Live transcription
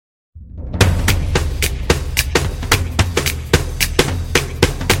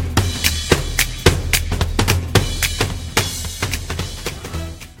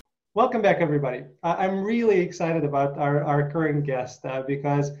Welcome back, everybody. I'm really excited about our current guest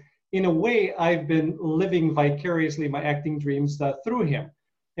because, in a way, I've been living vicariously my acting dreams through him.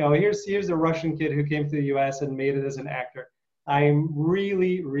 Here's a Russian kid who came to the U.S. and made it as an actor. I'm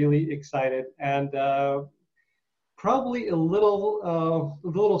really, really excited and probably a little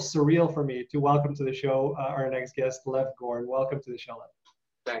surreal for me to welcome to the show our next guest, Lev Gorn. Welcome to the show, Lev.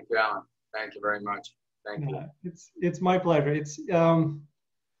 Thank you, Alan. Thank you very much. Thank you. It's my pleasure.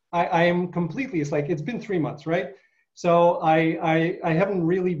 I am completely, it's like, it's been 3 months, right? So I haven't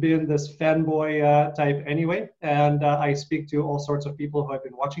really been this fanboy type anyway. And I speak to all sorts of people who I've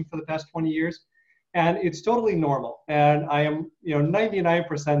been watching for the past 20 years. And it's totally normal. And I am,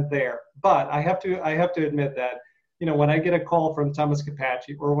 99% there. But I have to admit that, when I get a call from Thomas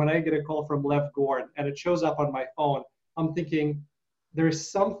Capacci or when I get a call from Lev Gorn and it shows up on my phone, I'm thinking, there's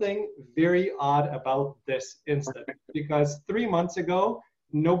something very odd about this instant because 3 months ago,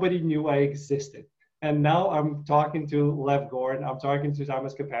 nobody knew I existed. And now I'm talking to Lev Gorn, I'm talking to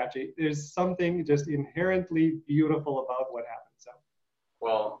Thomas Capacci. There's something just inherently beautiful about what happened. So,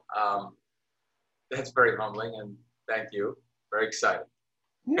 Well, that's very humbling, and thank you. Very excited.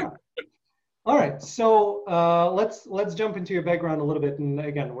 yeah. All right. So let's jump into your background a little bit. And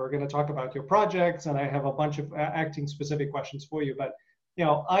again, we're going to talk about your projects, and I have a bunch of acting specific questions for you. But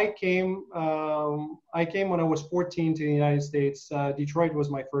I came when I was 14 to the United States. Detroit was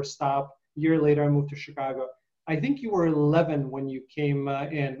my first stop. A year later, I moved to Chicago. I think you were 11 when you came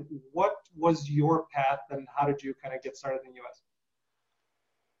in. What was your path, and how did you kind of get started in the U.S.?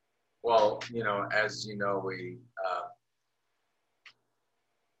 Well, as you know, we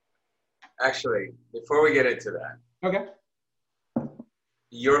actually, before we get into that, Okay.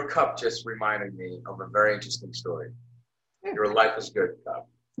 your cup just reminded me of a very interesting story. Your life is good, cup.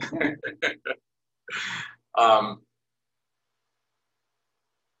 um,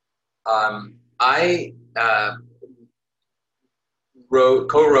 I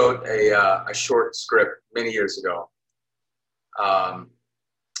co-wrote a short script many years ago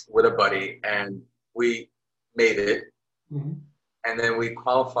with a buddy, and we made it. Mm-hmm. And then we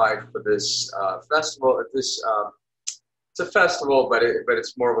qualified for this festival. It's a festival, but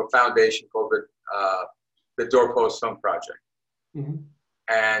it's more of a foundation called the Doorpost Film Project. Mm-hmm.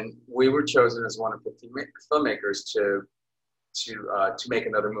 And we were chosen as one of 15 filmmakers to make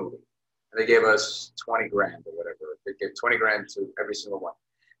another movie. And they gave us 20 grand or whatever. They gave 20 grand to every single one.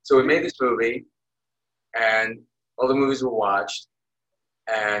 So we made this movie, and all the movies were watched,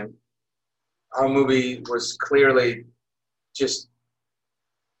 and our movie was clearly just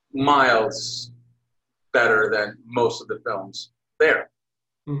miles better than most of the films there.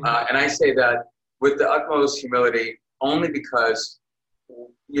 Mm-hmm. And I say that with the utmost humility, only because,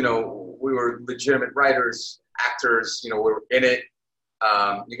 we were legitimate writers, actors, we were in it.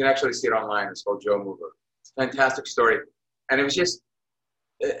 You can actually see it online. It's called Joe Mover. It's a fantastic story. And it was just,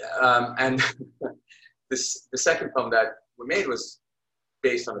 and the second film that we made was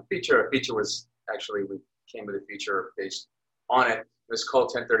based on a feature. A feature was actually, we came with a feature based on it. It was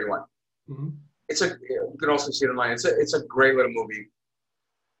called 1031. Mm-hmm. You can also see it online. It's a great little movie.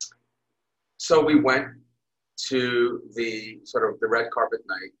 So we went to the red carpet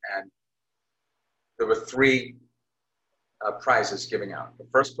night, and there were three prizes giving out. For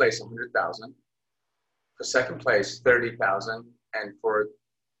first place, 100,000. For second place, 30,000, and for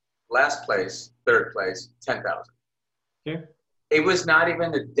last place, third place, 10,000. Okay. It was not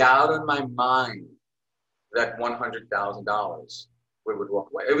even a doubt in my mind that $100,000 we would walk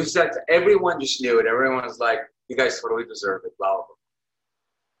away. It was that everyone just knew it. Everyone was like, "You guys totally deserve it." Blah blah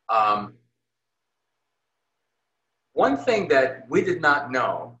blah. One thing that we did not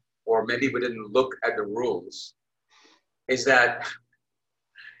know, or maybe we didn't look at the rules, is that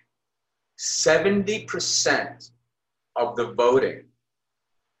 70% of the voting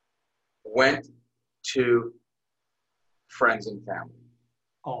went to friends and family.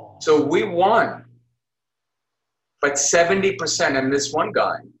 Oh. So we won. But 70%, and this one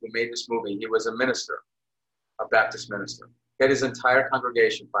guy who made this movie, he was a minister, a Baptist minister. He had his entire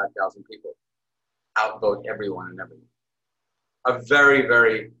congregation, 5,000 people, outvote everyone and everything. A very,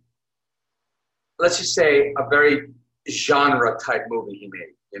 very, let's just say, a very genre type movie he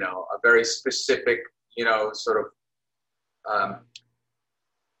made, a very specific,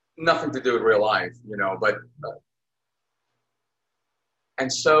 nothing to do with real life, but,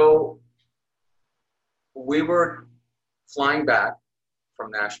 and so we were flying back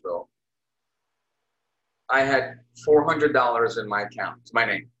from Nashville. I had $400 in my account. It's my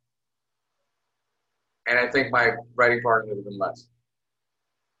name. And I think my writing partner would have been less.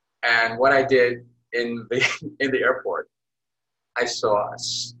 And what I did in the airport I saw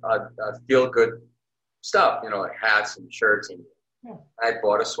a feel-good stuff, like hats and shirts, and I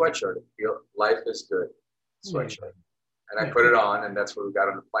bought a sweatshirt. Life is good sweatshirt, and I put it on, and that's what we got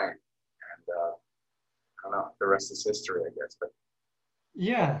on the plane. And I don't know, the rest is history, I guess. But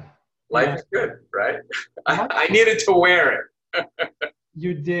life is good, right? I needed to wear it.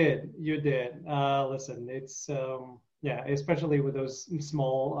 You did. Listen, it's especially with those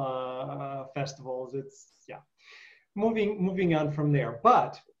small festivals. It's moving on from there,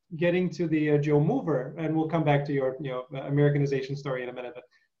 but getting to the Joe Mover, and we'll come back to your Americanization story in a minute.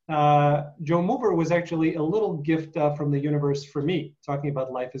 But Joe Mover was actually a little gift from the universe for me, talking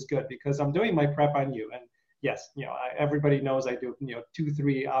about life is good, because I'm doing my prep on you, and yes, everybody knows I do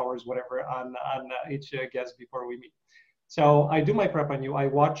 2-3 hours whatever on each guest before we meet. So I do my prep on you. I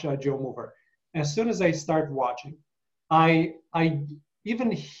watch Joe Mover. As soon as I start watching, I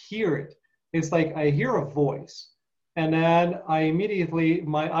even hear it. It's like I hear a voice. And then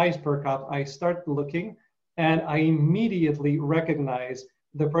my eyes perk up. I start looking, and I immediately recognize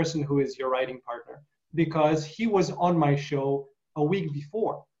the person who is your writing partner, because he was on my show a week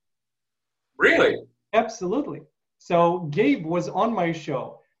before. Really? Absolutely. So Gabe was on my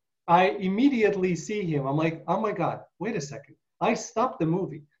show. I immediately see him. I'm like, oh my God, wait a second. I stopped the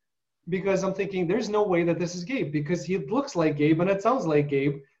movie because I'm thinking there's no way that this is Gabe, because he looks like Gabe and it sounds like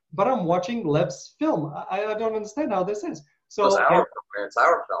Gabe, but I'm watching Lev's film. I don't understand how this is. So it's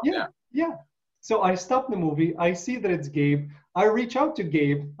our film. Yeah. So I stop the movie. I see that it's Gabe. I reach out to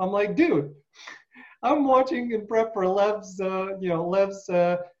Gabe. I'm like, dude, I'm watching in prep for Lev's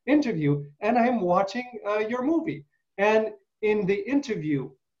interview, and I'm watching your movie. And in the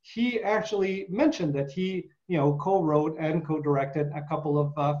interview, he actually mentioned that he, co-wrote and co-directed a couple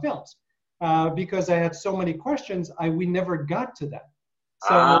of films. Because I had so many questions, we never got to that.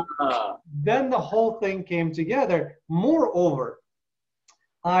 So then the whole thing came together. Moreover,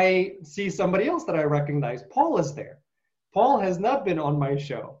 I see somebody else that I recognize. Paul is there. Paul has not been on my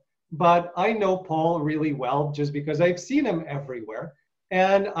show, but I know Paul really well just because I've seen him everywhere.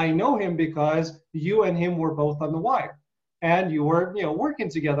 And I know him because you and him were both on The Wire. And you were, working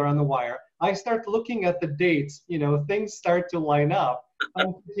together on The Wire. I start looking at the dates, things start to line up.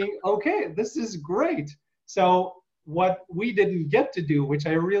 I'm thinking, okay, this is great. So what we didn't get to do, which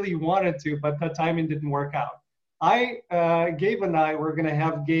I really wanted to, but the timing didn't work out. Gabe and I were going to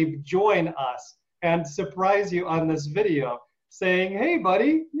have Gabe join us and surprise you on this video, saying, "Hey,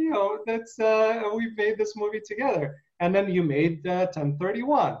 buddy, that's we made this movie together." And then you made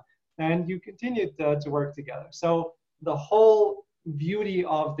 1031, and you continued to work together. So the whole beauty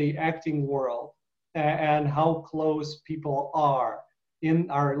of the acting world and how close people are in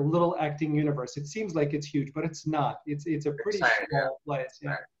our little acting universe. It seems like it's huge, but it's not. It's a pretty small place.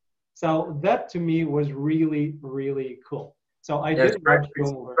 Yeah. So that to me was really, really cool. So I did watch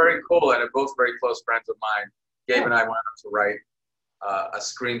it's very cool, and they're both very close friends of mine. Gabe and I went on to write a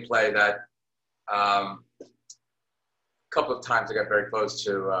screenplay that a couple of times I got very close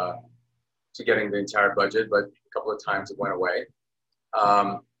to getting the entire budget, but a couple of times it went away.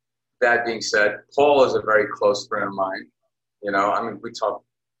 That being said, Paul is a very close friend of mine. We talk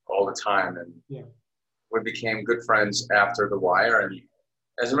all the time, and we became good friends after The Wire. And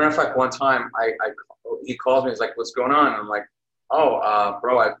as a matter of fact, one time he calls me. He's like, "What's going on?" And I'm like, "Oh,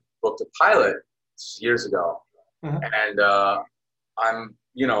 bro, I booked a pilot years ago, and I'm,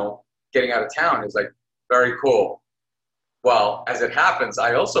 getting out of town." He's like, "Very cool. Well, as it happens,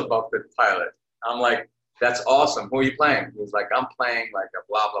 I also booked the pilot." I'm like, "That's awesome. Who are you playing?" He's like, "I'm playing like a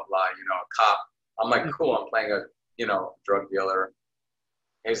blah blah blah, a cop." I'm like, "Cool. I'm playing a drug dealer."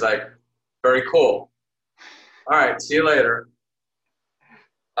 He's like, "Very cool. All right, see you later."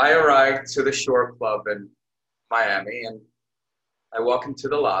 I arrived to the Shore Club in Miami, and I walk into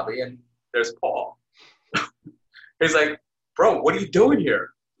the lobby, and there's Paul. He's like, "Bro, what are you doing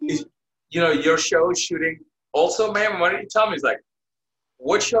here? Your show is shooting. Also, man, why didn't you tell me?" He's like,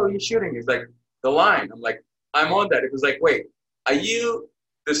 "What show are you shooting?" He's like, "The Line." I'm like, "I'm on that." He was like, "Wait, are you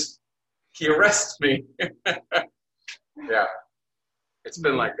this?" He arrests me. Yeah, it's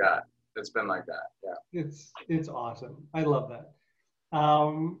been like that. Yeah. It's awesome. I love that.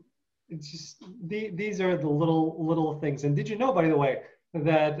 It's just these are the little things. And did you know, by the way,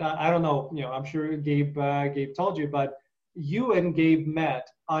 that I don't know, I'm sure Gabe told you, but you and Gabe met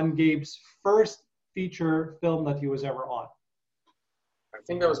on Gabe's first feature film that he was ever on. I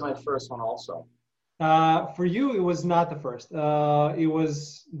think that was my first one also. For you, it was not the first. It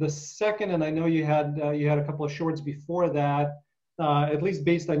was the second, and I know you had a couple of shorts before that. At least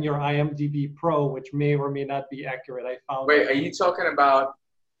based on your IMDb Pro, which may or may not be accurate. I found. Wait, are you talking about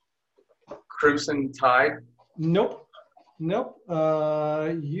Crimson Tide? Nope. Nope.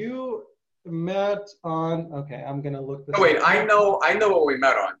 You met on. Okay, I'm gonna look this Oh wait, up. I know what we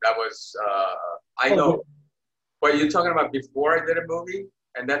met on. That was I Oh, know. What you're talking about before I did a movie,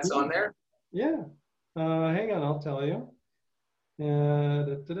 and that's yeah. on there. Yeah. Hang on, I'll tell you. Da,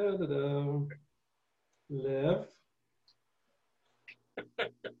 da, da, da, da. Live. I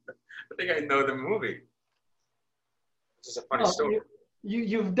think I know the movie. This is a funny Well, story.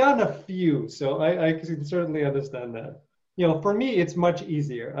 you've done a few, so I can certainly understand that. You know, for me, it's much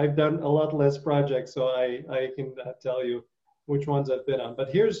easier. I've done a lot less projects, so I can tell you which ones I've been on.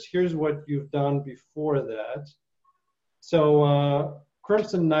 But here's what you've done before that. So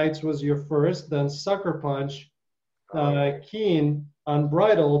Crimson Knights was your first, then Sucker Punch, Keen,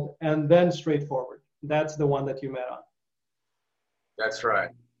 Unbridled, and then Straightforward. That's the one that you met on. That's right.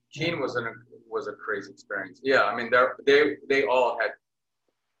 Keen was a crazy experience. Yeah, I mean they all had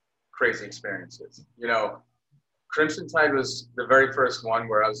crazy experiences. You know, Crimson Tide was the very first one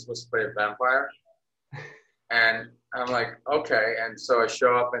where I was supposed to play a vampire, and I'm like, okay, and so I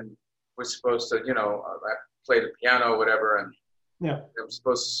show up and was supposed to, you know, I play the piano or whatever, and Yeah. I was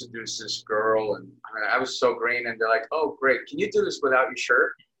supposed to seduce this girl, and I mean, I was so green, and they're like, oh, great, can you do this without your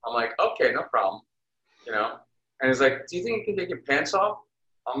shirt? I'm like, okay, no problem, you know, and it's like, do you think you can take your pants off?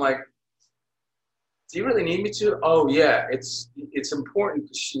 I'm like, do you really need me to? Oh yeah, it's important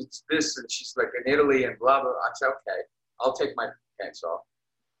because she's this and she's like in Italy and blah blah. I said, okay, I'll take my pants off.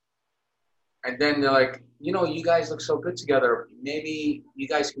 And then they're like, you know, you guys look so good together. Maybe you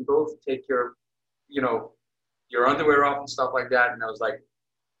guys can both take your, you know, your underwear off and stuff like that. And I was like,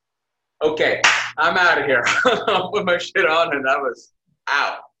 okay, I'm out of here. I'll put my shit on, and I was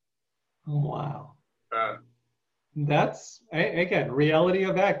out. Wow. Uh, That's again reality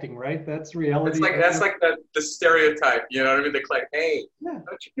of acting, right? That's reality. that's like the stereotype, you know what I mean? They're like, hey, Yeah.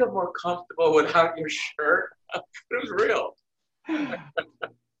 don't you feel more comfortable without your shirt? It was real.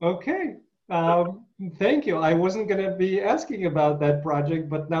 Okay. Thank you. I wasn't going to be asking about that project,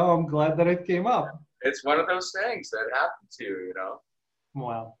 but now I'm glad that it came up. It's one of those things that happen to you, you know.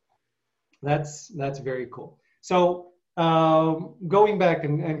 Wow. That's very cool. So going back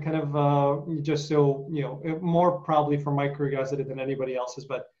and kind of just so you know, more probably for my curiosity than anybody else's,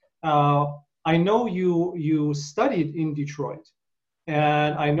 but I know you studied in Detroit,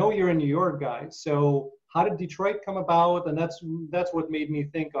 and I know you're a New York guy. So how did Detroit come about? And that's what made me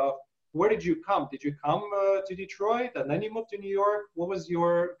think of where did you come? Did you come to Detroit and then you moved to New York? What was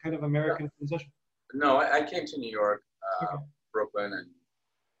your kind of American transition? No, I came to New York, Okay. Brooklyn, and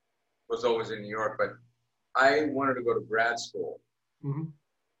was always in New York, but I wanted to go to grad school Hmm.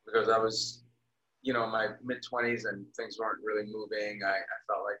 because I was, you know, in my mid-20s and things weren't really moving. I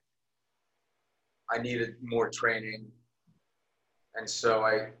felt like I needed more training. And so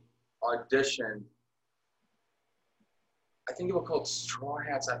I auditioned. I think they were called Straw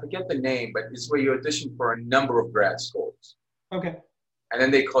Hats. I forget the name, but it's where you audition for a number of grad schools. Okay. And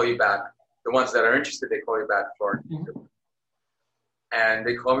then they call you back. The ones that are interested, they call you back for an Mhm. interview. And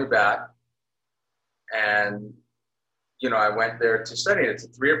they called me back. And, you know, I went there to study. It's a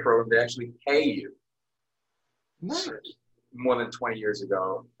 3-year program. They actually pay you. Nice. More than 20 years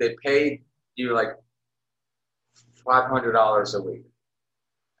ago. They paid you like $500 a week.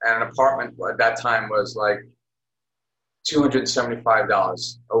 And an apartment at that time was like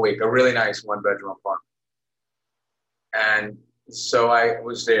 $275 a week, a really nice 1-bedroom apartment. And so I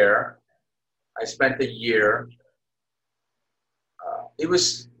was there. I spent a year. It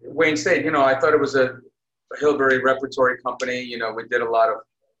was Wayne State, you know, I thought it was a Hillbilly repertory company. You know, we did a lot of,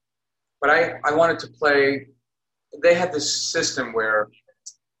 but I wanted to play. They had this system where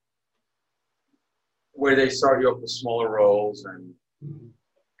they start you off with smaller roles, and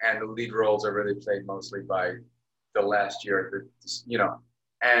the lead roles are really played mostly by the last year, you know.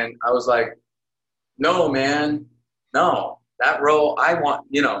 And I was like, no, man, no, that role I want,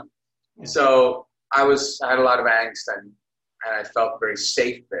 you know. Yeah. So I had a lot of angst, and I felt very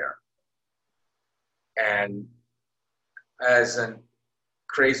safe there. And as a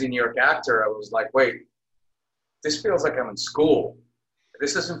crazy New York actor, I was like, wait, this feels like I'm in school.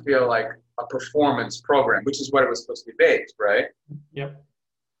 This doesn't feel like a performance program, which is what it was supposed to be based, right? Yep.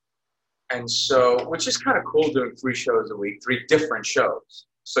 And so, which is kind of cool doing 3 shows a week, 3 different shows.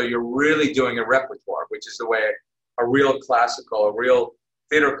 So you're really doing a repertoire, which is the way a real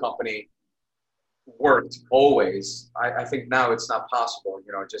theater company worked always. I think now it's not possible,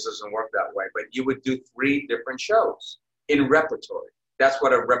 you know, it just doesn't work that way. But you would do 3 different shows in repertory. That's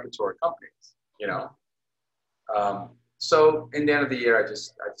what a repertory company is, you know. So in the end of the year, I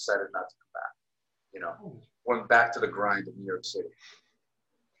decided not to come back, you know. Went back to the grind of New York City.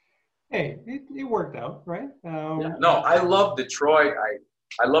 Hey, it worked out, right? Yeah. No, I love Detroit.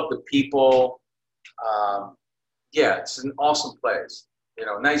 I love the people. Um, yeah, it's an awesome place. You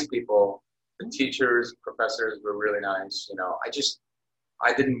know, nice people. The teachers, professors were really nice. You know,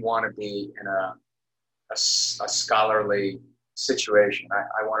 I didn't want to be in a scholarly situation.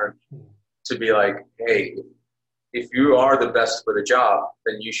 I wanted to be like, hey, if you are the best for the job,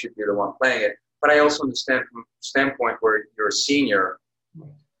 then you should be the one playing it. But I also understand from a standpoint where you're a senior,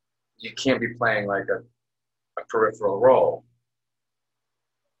 you can't be playing like a peripheral role.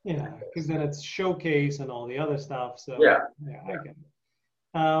 Yeah, because then it's showcase and all the other stuff. So Yeah, I get it.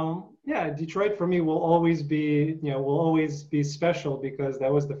 Yeah, Detroit for me will always be special because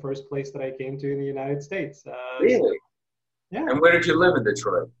that was the first place that I came to in the United States. really. Yeah, And where did you live in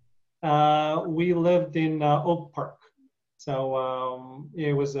Detroit? we lived in Oak Park, so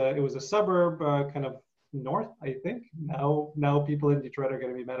it was a suburb, kind of north, I think. Now people in Detroit are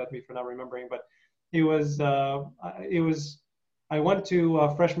going to be mad at me for not remembering, but it was uh, it was. I went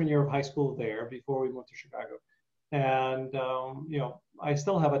to freshman year of high school there before we moved to Chicago, and I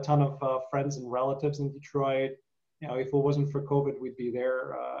still have a ton of friends and relatives in Detroit. You know, if it wasn't for COVID, we'd be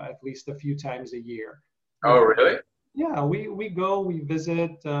there at least a few times a year. Oh, really? Yeah, we go, we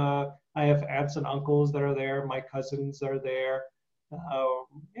visit. I have aunts and uncles that are there. My cousins are there.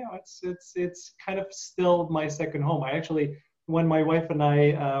 It's kind of still my second home. I actually, when my wife and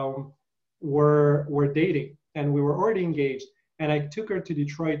I were dating and we were already engaged, and I took her to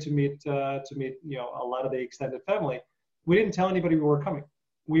Detroit to meet a lot of the extended family. We didn't tell anybody we were coming.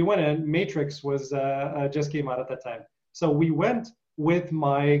 We went in. Matrix was just came out at that time, so we went with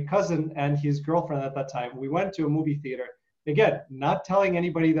my cousin and his girlfriend at that time. We went to a movie theater. Again, not telling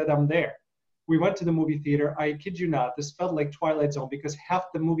anybody that I'm there. We went to the movie theater. I kid you not, this felt like Twilight Zone because half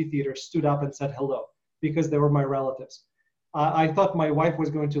the movie theater stood up and said hello because they were my relatives. I thought my wife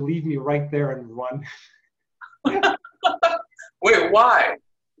was going to leave me right there and run. Wait, why?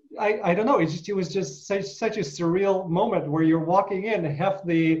 I don't know. It was just such a surreal moment where you're walking in, half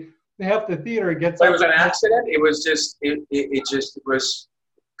the theater gets But it up. was an accident. It just was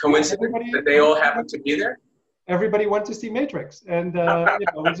coincidence that they all happened to be there. Everybody went to see Matrix, and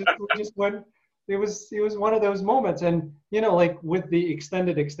we just went. It was one of those moments, and like with the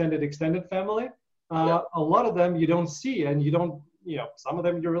extended family, a lot of them you don't see, and you don't, some of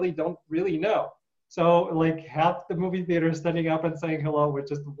them you really don't really know. So like half the movie theater standing up and saying hello was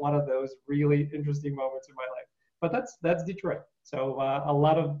just one of those really interesting moments in my life. But that's Detroit. So a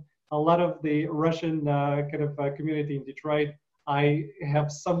lot of the Russian kind of community in Detroit, I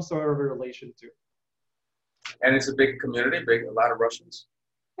have some sort of a relation to. And it's a big community, a lot of Russians.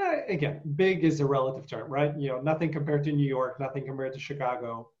 Again, big is a relative term, right? Nothing compared to New York, nothing compared to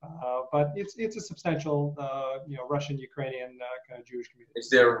Chicago, but it's a substantial, Russian, Ukrainian kind of Jewish community. Is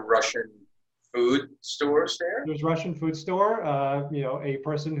there Russian food stores there? There's Russian food store. A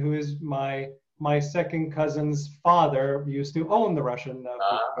person who is my second cousin's father used to own the Russian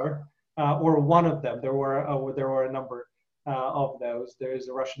food store, or one of them. There were a number of those. There's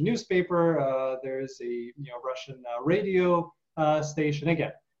a Russian newspaper. There's a Russian radio station.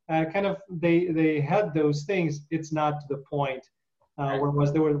 Again, kind of they had those things. It's not to the point.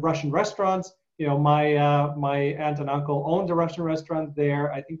 Whereas there were Russian restaurants. My aunt and uncle owned a Russian restaurant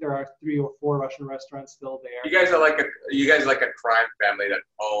there. I think there are 3 or 4 Russian restaurants still there. You guys are like a crime family that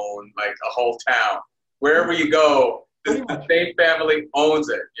own like a whole town. Wherever you go, the same family owns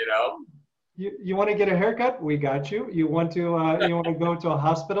it. You want to get a haircut? We got you. You want to go to a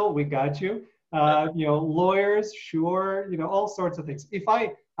hospital? We got you. Lawyers, sure. All sorts of things. If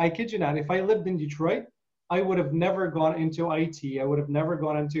I kid you not, if I lived in Detroit, I would have never gone into IT. I would have never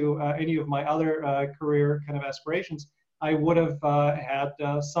gone into any of my other career kind of aspirations. I would have had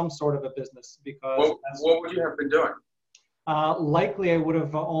some sort of a business because. What would you have been doing? Likely, I would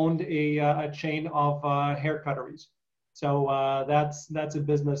have owned a chain of hair cutteries. So that's a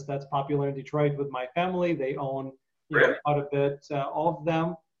business that's popular in Detroit with my family. They own quite a bit of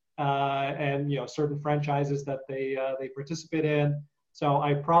them, and certain franchises that they participate in. So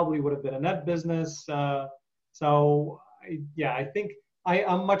I probably would have been in that business. I think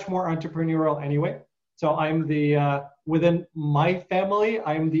I'm much more entrepreneurial anyway. So I'm within my family,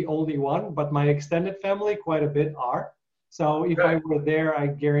 I'm the only one, but my extended family, quite a bit are. So if I were there, I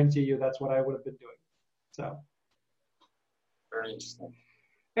guarantee you that's what I would have been doing. So. Very interesting.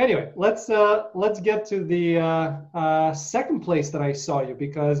 Anyway, let's get to the second place that I saw you,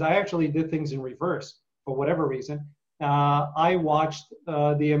 because I actually did things in reverse for whatever reason. I watched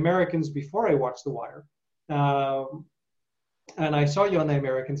The Americans before I watched The Wire. And I saw you on The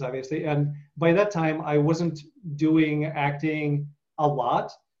Americans, obviously. And by that time, I wasn't doing acting a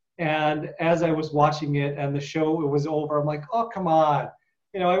lot. And as I was watching it and the show was over, I'm like, oh, come on.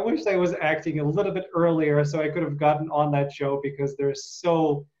 I wish I was acting a little bit earlier so I could have gotten on that show, because there's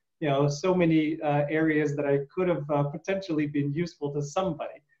so many areas that I could have potentially been useful to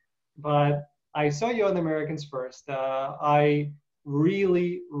somebody. But I saw you on The Americans First. I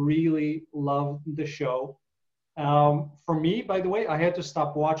really, really loved the show. For me, by the way, I had to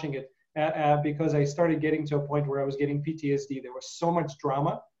stop watching it because I started getting to a point where I was getting PTSD. There was so much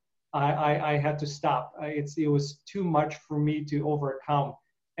drama. I had to stop. It was too much for me to overcome.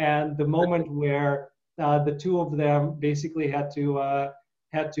 And the moment where the two of them basically had to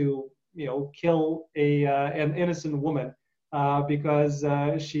kill an innocent woman because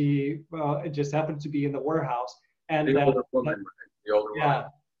she just happened to be in the warehouse, and the older woman, the older yeah,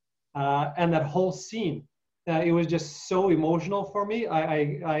 and that whole scene, it was just so emotional for me.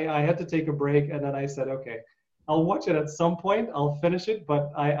 I had to take a break, and then I said, okay, I'll watch it at some point. I'll finish it,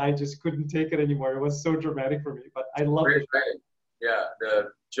 but I just couldn't take it anymore. It was so dramatic for me, but I loved it. Yeah,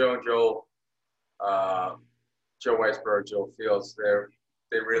 the Joe and Joel, Joe Weisberg, Joel Fields,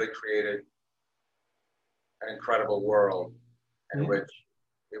 they really created an incredible world in which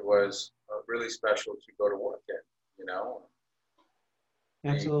it was really special to go to work in,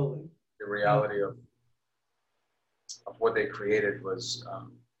 Absolutely. The reality of what they created was,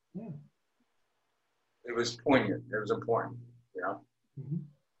 it was poignant. It was important, Mm-hmm.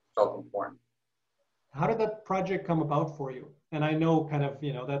 Felt important. How did that project come about for you? And I know kind of,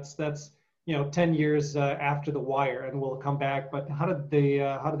 that's 10 years after The Wire, and we'll come back, but how did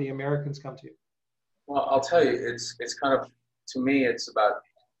the Americans come to you? Well, I'll tell you, it's kind of, to me, it's about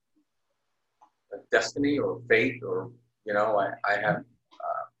destiny or fate, or, I have,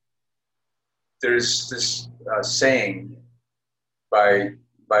 there's this saying by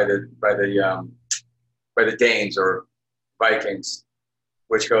the Danes or Vikings,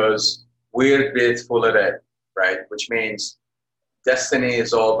 which goes, "Wir bit fullered," right? Which means destiny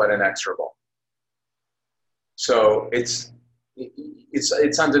is all but inexorable. So it's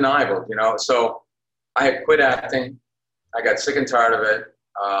undeniable, So I had quit acting. I got sick and tired of it.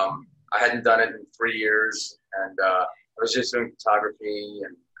 I hadn't done it in 3 years, and I was just doing photography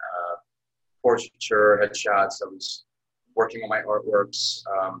and portraiture, headshots. I was working on my artworks.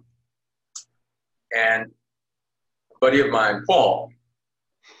 And a buddy of mine, Paul,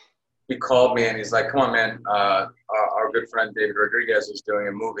 he called me and he's like, "Come on, man, our good friend David Rodriguez is doing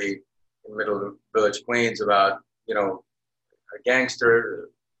a movie in Middle Village, Queens about, a gangster,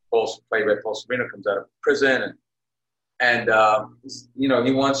 played by Paul Sorvino, comes out of prison, and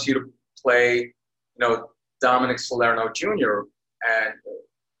he wants you to play, Dominic Salerno Jr. and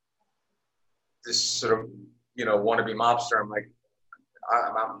this sort of, wannabe mobster." I'm like,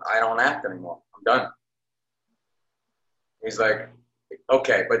 I don't act anymore. I'm done. He's like,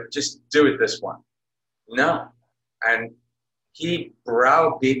 "Okay, but just do it this one." No. And he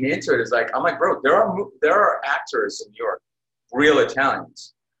browbeat me into it. I'm like, "Bro, there are actors in New York, real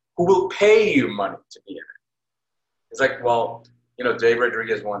Italians, who will pay you money to be in it." He's like, "Well, Dave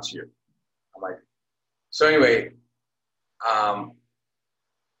Rodriguez wants you." I'm like, so anyway,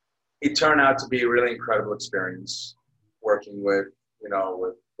 it turned out to be a really incredible experience working with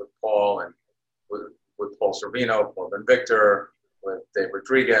Paul and with Paul Sorvino, Paul Van Victor, with Dave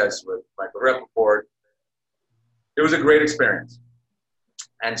Rodriguez, with Michael Rappaport. It was a great experience.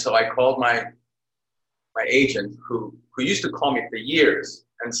 And so I called my agent, who used to call me for years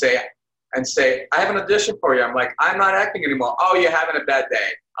and say, "I have an audition for you." I'm like, "I'm not acting anymore." "Oh, you're having a bad day.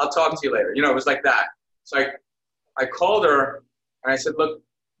 I'll talk to you later." It was like that. So I called her and I said, "Look,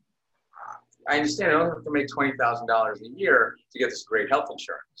 I understand I don't have to make $20,000 a year to get this great health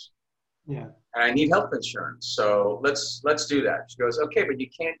insurance. Yeah. And I need health insurance. So let's do that." She goes, "Okay, but you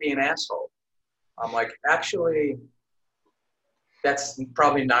can't be an asshole." I'm like, "Actually, that's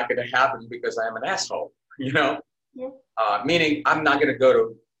probably not going to happen because I am an asshole, Yeah. Meaning I'm not going to go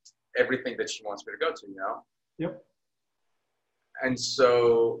to everything that she wants me to go to, Yep. And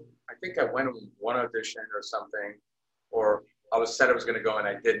so I think I went to one audition or something, or I said I was going to go and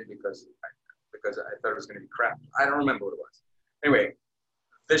I didn't because I thought it was going to be crap. I don't remember what it was. Anyway,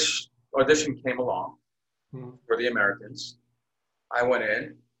 this audition came along for the Americans. I went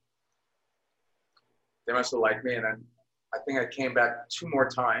in. They must have liked me, and then I think I came back 2 more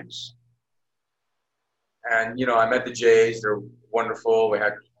times. And, I met the Jays. They're wonderful. We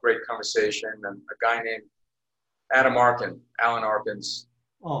had great conversation. And a guy named Alan Arkin's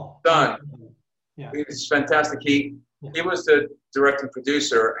son. Yeah. He's fantastic. He was the directing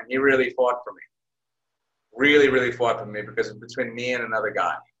producer, and he really fought for me. Really, really fought for me, because it's between me and another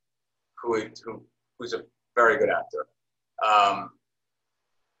guy who's a very good actor.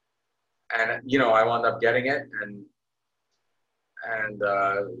 and I wound up getting it, and and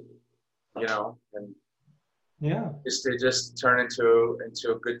yeah, it just turned into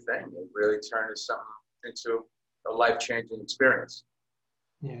a good thing. It really turned into a life-changing experience.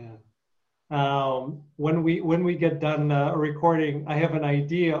 yeah. When we get done recording, I have an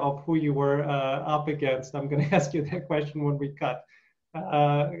idea of who you were up against. I'm going to ask you that question when we cut.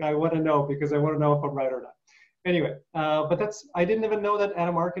 I want to know because I want to know if I'm right or not. Anyway, but I didn't even know that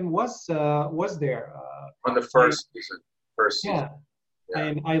Adam Arkin was there. On the first season. Yeah. Yeah.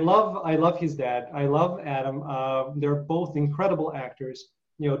 And I love his dad. I love Adam. They're both incredible actors.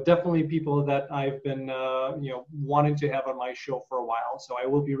 Definitely people that I've been wanting to have on my show for a while. So I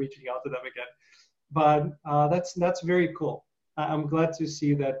will be reaching out to them again. But that's very cool. I'm glad to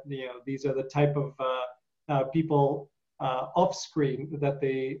see that these are the type of people off screen that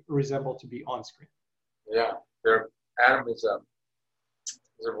they resemble to be on screen. Yeah, Adam is a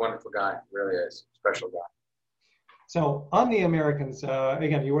wonderful guy. Really is a special guy. So on The Americans,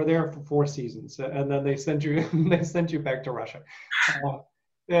 again, you were there for 4 seasons, and then they sent you back to Russia.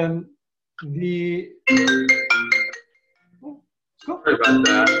 And Sorry about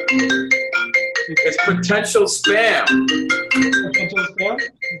that. It's potential spam. Potential spam?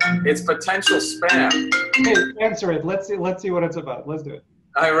 It's potential spam. Hey, answer it. Let's see what it's about. Let's do it.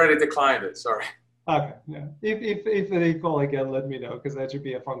 I already declined it. Sorry. Okay. Yeah. If they call again, let me know because that should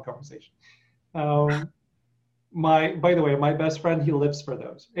be a fun conversation. By the way, my best friend, he lives for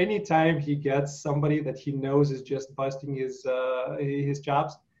those. Anytime he gets somebody that he knows is just busting his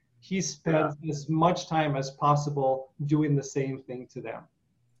chops, he spends as much time as possible doing the same thing to them.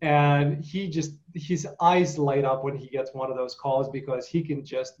 And his eyes light up when he gets one of those calls because he can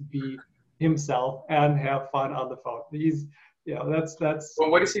just be himself and have fun on the phone. That's.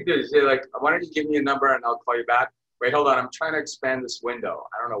 Well, what does he do? Is he like, why don't you give me a number and I'll call you back? Wait, hold on. I'm trying to expand this window.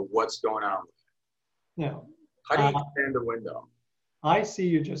 I don't know what's going on. Yeah. How do you expand the window? I see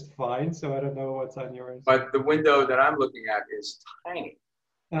you just fine, so I don't know what's on yours. But the window that I'm looking at is tiny.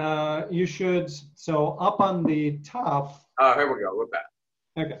 You should, so up on the top. Oh, here we go. We're back.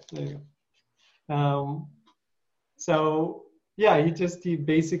 Okay, there you go. So yeah, he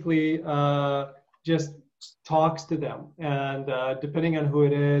basically just talks to them, and depending on who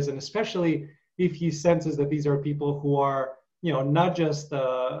it is, and especially if he senses that these are people who are not just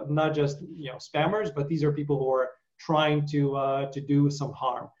spammers, but these are people who are trying to do some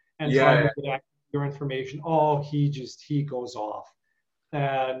harm and trying to get your information. Oh, he goes off,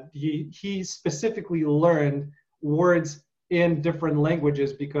 and he specifically learned words in different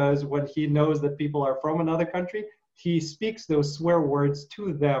languages because when he knows that people are from another country, he speaks those swear words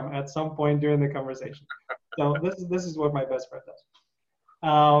to them at some point during the conversation. So this is what my best friend does.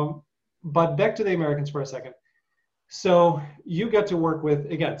 But back to The Americans for a second. So you get to work with,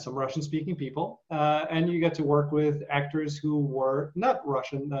 again, some Russian-speaking people, and you get to work with actors who were not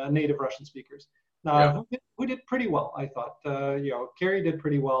Russian, native Russian speakers. Who did pretty well, I thought. Carrie did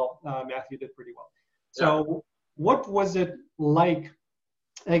pretty well. Matthew did pretty well. So what was it like,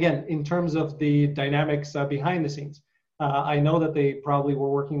 again, in terms of the dynamics behind the scenes? I know that they probably were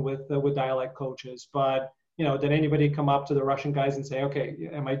working with dialect coaches, but did anybody come up to the Russian guys and say, okay,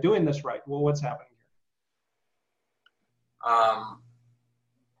 am I doing this right? Well, what's happening here?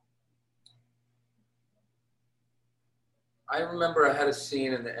 I remember I had a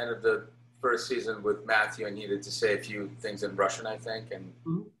scene in the end of the first season with Matthew, and he needed to say a few things in Russian, I think, and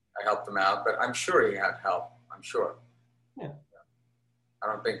I helped him out. But I'm sure he had help. I'm sure. Yeah. I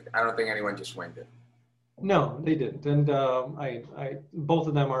don't think anyone just winged it. No, they didn't, and I both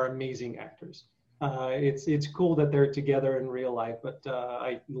of them are amazing actors. It's cool that they're together in real life, but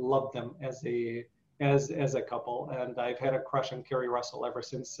I love them as a couple, and I've had a crush on Kerry Russell ever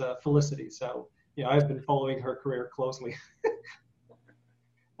since Felicity. So I've been following her career closely.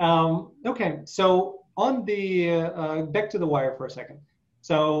 Okay, so on the back to The Wire for a second.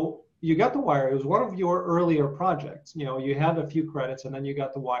 So you got The Wire. It was one of your earlier projects. You had a few credits, and then you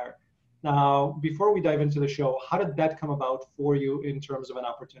got The Wire. Now, before we dive into the show, how did that come about for you in terms of an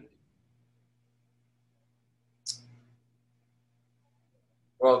opportunity?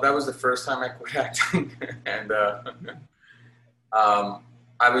 Well, that was the first time I quit acting, and I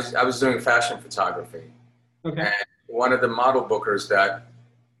was doing fashion photography. Okay. And one of the model bookers that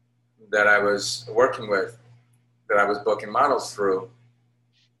I was working with, that I was booking models through,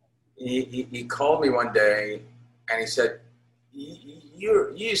 he called me one day and he said,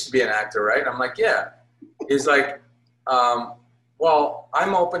 "You used to be an actor, right?" I'm like, "Yeah." He's like, "Well,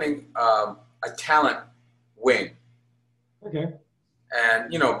 I'm opening a talent wing." Okay.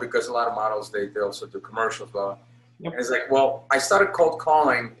 And, because a lot of models, they also do commercials. Blah. Yep. And it's like, well, I started cold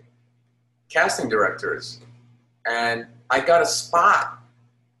calling casting directors, and I got a spot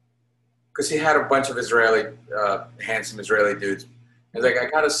because he had a bunch of handsome Israeli dudes. He's like, I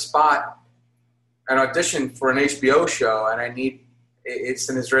got a spot, an audition for an HBO show, and it's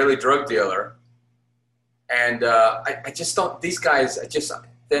an Israeli drug dealer. And I just don't, these guys,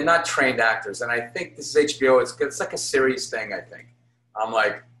 they're not trained actors. And I think this is HBO, it's like a serious thing, I think. I'm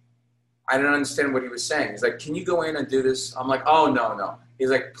like, I didn't understand what he was saying. He's like, can you go in and do this? I'm like, oh, no. He's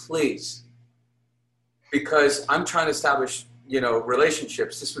like, please. Because I'm trying to establish,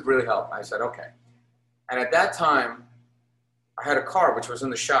 relationships. This would really help. I said, okay. And at that time, I had a car, which was in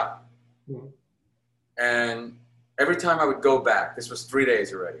the shop. Mm-hmm. And every time I would go back, this was 3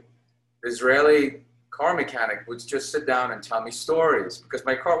 days already, the Israeli car mechanic would just sit down and tell me stories because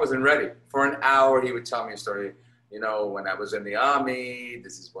my car wasn't ready. For an hour, he would tell me a story. When I was in the army,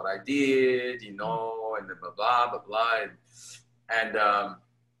 this is what I did, and the blah, blah, blah, blah.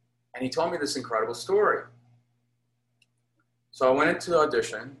 And he told me this incredible story. So I went into the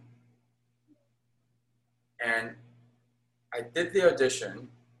audition, and I did the audition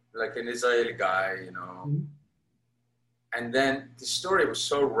like an Israeli guy, Mm-hmm. And then the story was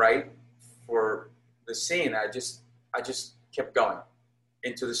so right for the scene. I just kept going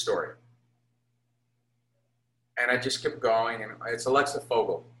into the story. And I just kept going, and it's Alexa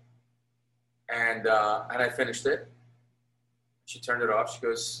Fogel. And I finished it. She turned it off. She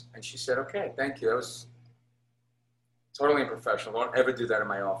goes, and she said, okay, thank you. That was totally unprofessional. Don't ever do that in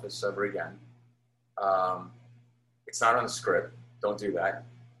my office ever again. It's not on the script. Don't do that.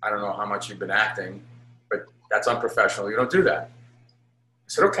 I don't know how much you've been acting, but that's unprofessional. You don't do that. I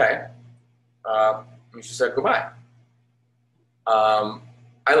said, okay. And she said, goodbye.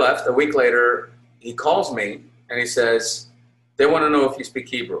 I left. A week later, he calls me, and he says, they want to know if you speak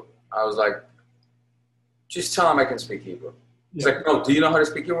Hebrew. I was like, just tell him I can speak Hebrew. He's like, no, do you know how to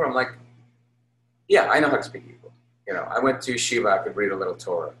speak Hebrew? I'm like, yeah, I know how to speak Hebrew. I went to yeshiva, I could read a little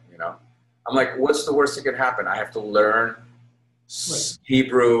Torah, I'm like, what's the worst that could happen? I have to learn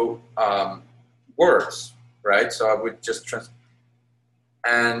Hebrew words, right? So I would just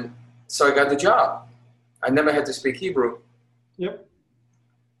and so I got the job. I never had to speak Hebrew. Yep.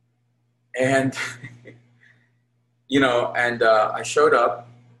 And, I showed up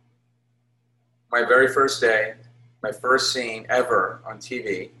my very first day, my first scene ever on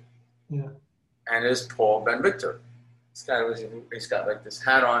TV. Yeah. And it's Paul Ben Victor. This guy he's got like this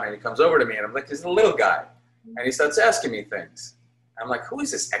hat on, and he comes over to me, and I'm like, he's a little guy. And he starts asking me things. I'm like, who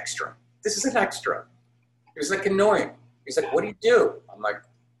is this extra? This is an extra. He was like annoying. He's like, what do you do? I'm like,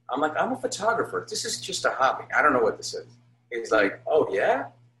 I'm a photographer. This is just a hobby. I don't know what this is. He's like, oh yeah?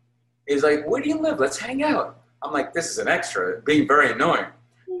 He's like, where do you live? Let's hang out. I'm like, this is an extra, being very annoying.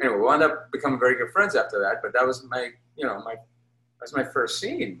 Anyway, we wound up becoming very good friends after that, but that was my first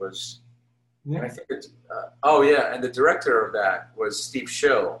scene was, yeah. And I think it's, and the director of that was Steve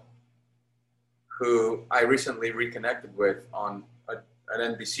Schill, who I recently reconnected with on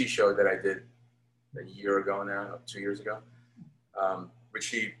an NBC show that I did a year ago now, 2 years ago, which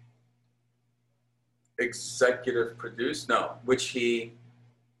he executive produced,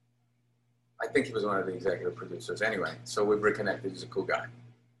 I think he was one of the executive producers. Anyway, so we've reconnected. He's a cool guy.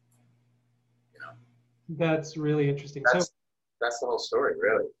 That's really interesting. That's the whole story,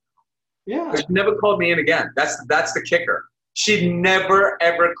 really. Yeah. She never called me in again. That's the kicker. She never,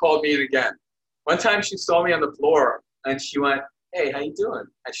 ever called me in again. One time she saw me on the floor, and she went, hey, how you doing?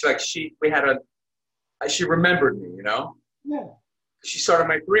 And she remembered me, Yeah. She started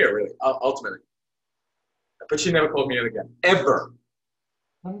my career, really, ultimately. But she never called me in again, ever.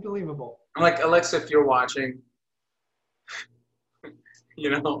 Unbelievable. I'm like, Alexa, if you're watching,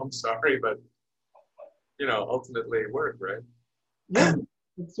 I'm sorry, but, ultimately it worked, right? Yeah,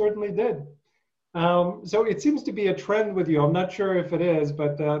 it certainly did. So it seems to be a trend with you. I'm not sure if it is,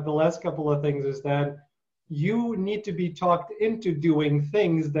 but the last couple of things is that you need to be talked into doing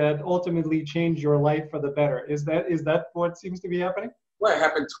things that ultimately change your life for the better. Is that what seems to be happening? Well, it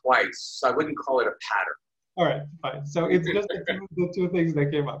happened twice, so I wouldn't call it a pattern. All right, fine. So it's just the two things that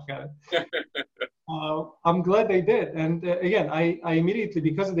came up. Got it. I'm glad they did. And again, I immediately,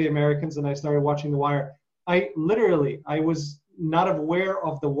 because of the Americans, and I started watching The Wire, I was not aware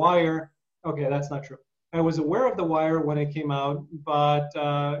of The Wire. Okay, that's not true. I was aware of The Wire when it came out, but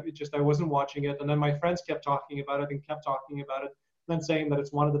I wasn't watching it. And then my friends kept talking about it, then saying that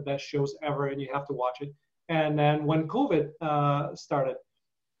it's one of the best shows ever and you have to watch it. And then when COVID started,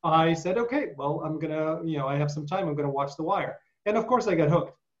 I said, okay, well, I'm going to, I have some time. I'm going to watch The Wire. And of course I got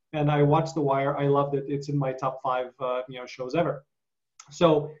hooked and I watched The Wire. I loved it. It's in my top 5, shows ever.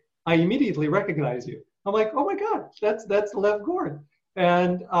 So I immediately recognized you. I'm like, oh my God, that's Lev Gord.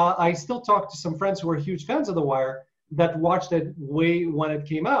 And I still talk to some friends who are huge fans of The Wire that watched it way when it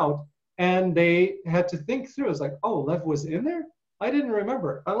came out, and they had to think through. It's like, oh, Lev was in there? I didn't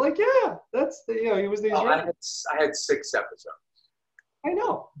remember. I'm like, yeah, that's the, he was the Israeli. I had 6 episodes. I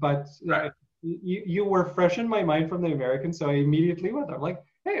know, but Right. you were fresh in my mind from the American, so I immediately went. I'm like,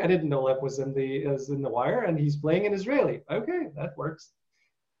 hey, I didn't know Lev was in the Wire, and he's playing an Israeli. Okay, that works.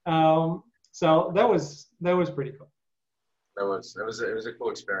 So that was pretty cool. It was a cool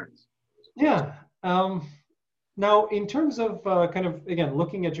experience. Yeah. Now, in terms of kind of again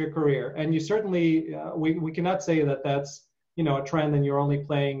looking at your career, and you certainly we cannot say that that's a trend, and you're only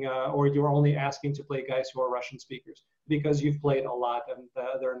playing or you're only asking to play guys who are Russian speakers, because you've played a lot and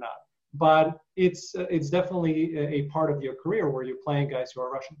they're not. But it's definitely a part of your career where you're playing guys who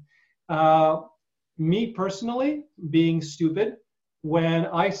are Russian. Me personally, being stupid, when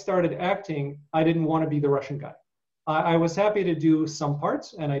I started acting, I didn't want to be the Russian guy. I was happy to do some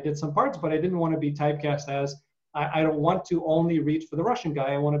parts, and I did some parts, but I didn't want to be typecast as, I don't want to only reach for the Russian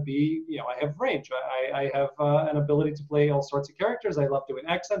guy. I want to be, I have range. I have an ability to play all sorts of characters. I love doing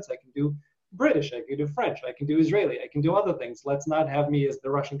accents. I can do British. I can do French. I can do Israeli. I can do other things. Let's not have me as the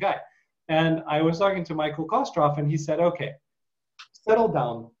Russian guy. And I was talking to Michael Kostroff, and he said, okay, settle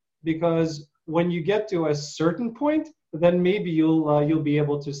down, because when you get to a certain point, then maybe you'll be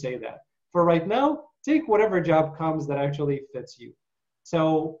able to say that. For right now, take whatever job comes that actually fits you.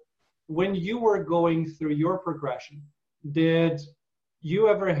 So when you were going through your progression, did you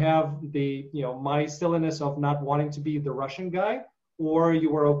ever have the, my silliness of not wanting to be the Russian guy, or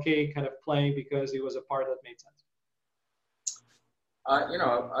you were okay kind of playing because it was a part that made sense? I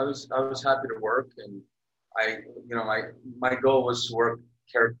was happy to work, and my goal was to work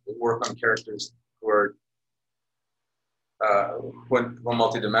on characters who were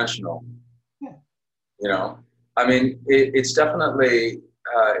multidimensional. Yeah. I mean, it's definitely,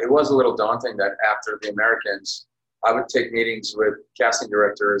 it was a little daunting that after the Americans, I would take meetings with casting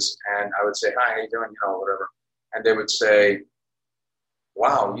directors, and I would say, hi, how you doing? Whatever. And they would say,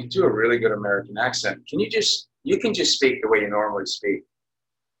 wow, you do a really good American accent. You can just speak the way you normally speak.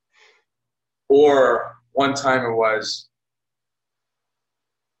 Or one time it was,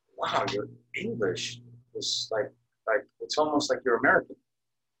 wow, your English is like it's almost like you're American.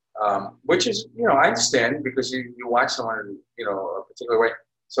 Which is, I understand, because you watch someone in, a particular way.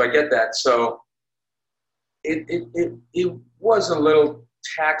 So I get that. So it was a little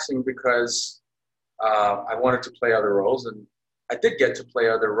taxing, because I wanted to play other roles, and I did get to play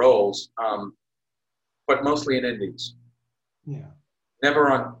other roles, but mostly in indies. Yeah. Never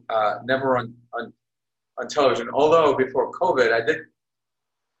on television. Although before COVID,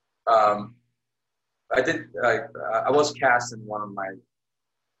 I was cast in one of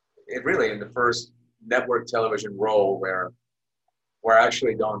in the first network television role where I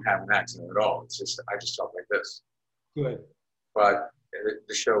actually don't have an accent at all. It's just, I just talk like this. Good. But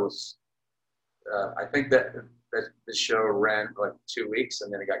the show was, I think that the show ran for like 2 weeks,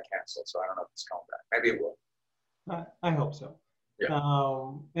 and then it got canceled. So I don't know if it's coming back. Maybe it will. I hope so. Yeah.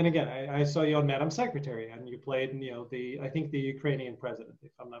 And again, I saw you on Madam Secretary, and you played, I think the Ukrainian president,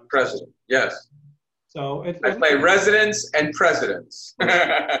 if I'm not mistaken. President, yes. So I play residents and presidents.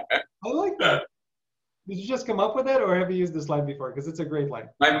 I like that. Did you just come up with that, or have you used this line before? Because it's a great line.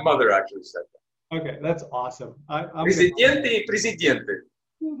 My mother actually said that. Okay, that's awesome. Presidente.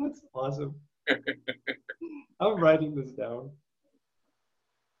 Yeah, that's awesome. I'm writing this down.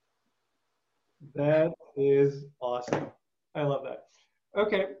 That is awesome. I love that.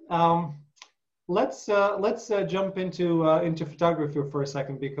 Okay, let's jump into photography for a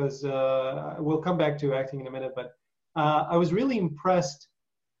second, because we'll come back to acting in a minute. But I was really impressed,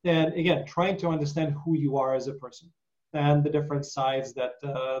 and again, trying to understand who you are as a person and the different sides that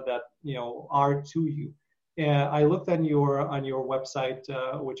are to you. I looked on your website,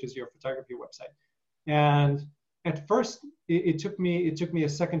 which is your photography website, and at first it took me a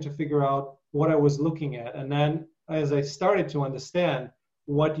second to figure out what I was looking at, and then as I started to understand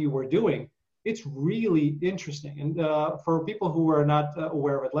what you were doing, it's really interesting. And for people who are not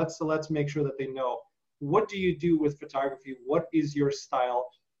aware of it, let's make sure that they know, what do you do with photography? What is your style,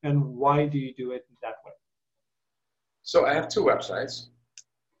 and why do you do it that way? So I have 2 websites.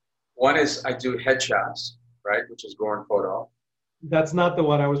 One is I do headshots, right, which is Goran Photo. That's not the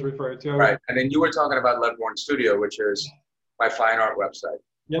one I was referring to. Right, and then you were talking about Lev Goran Studio, which is my fine art website.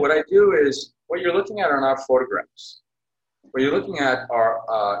 Yep. What I do is, what you're looking at are not photographs. What you're looking at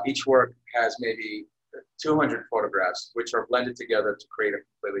are, each work has maybe 200 photographs, which are blended together to create a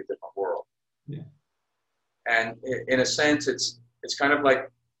completely different world. Yeah. And in a sense, it's kind of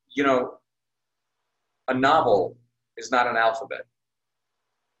like, a novel is not an alphabet.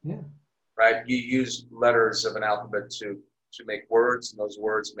 Yeah. right? You use letters of an alphabet to make words, and those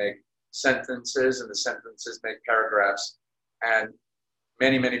words make sentences, and the sentences make paragraphs, and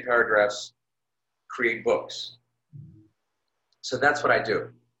many, many paragraphs create books. So that's what I do.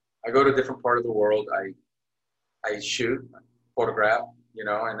 I go to a different part of the world. I shoot, photograph,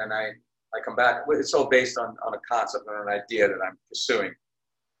 and then I come back. It's all based on a concept and an idea that I'm pursuing.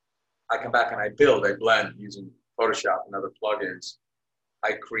 I come back and I build, I blend using Photoshop and other plugins.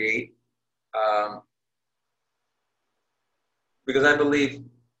 I create, because I believe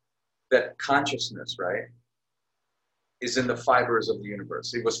that consciousness, right, is in the fibers of the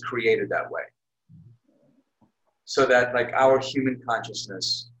universe. It was created that way. So that like our human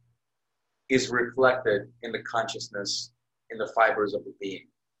consciousness is reflected in the consciousness in the fibers of the being,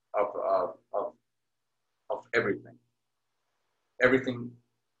 of everything. Everything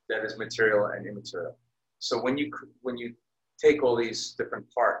that is material and immaterial. So when you take all these different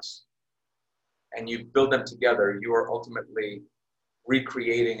parts and you build them together, you are ultimately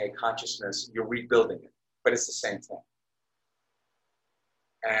recreating a consciousness, you're rebuilding it, but it's the same thing.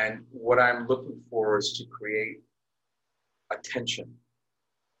 And what I'm looking for is to create attention,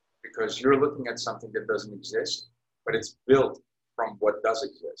 because you're looking at something that doesn't exist, but it's built from what does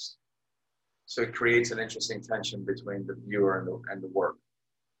exist. So it creates an interesting tension between the viewer and the work.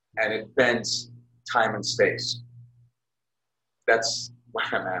 And it bends time and space. That's what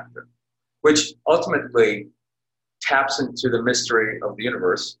I'm after, which ultimately taps into the mystery of the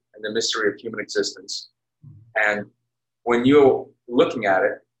universe and the mystery of human existence. And when you're looking at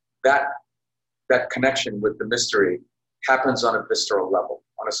it, that connection with the mystery happens on a visceral level,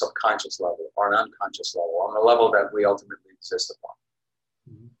 on a subconscious level, or an unconscious level, on the level that we ultimately exist upon.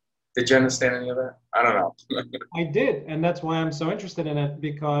 Mm-hmm. Did you understand any of that? I don't know. I did, and that's why I'm so interested in it,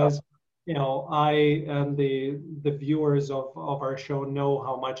 because I and the viewers of our show know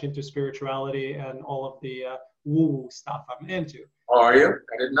how much into spirituality and all of the woo-woo stuff I'm into. Oh, are you?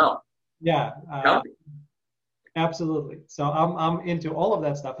 I didn't know. Yeah, absolutely. So I'm into all of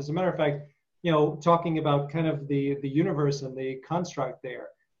that stuff. As a matter of fact, talking about kind of the universe and the construct there.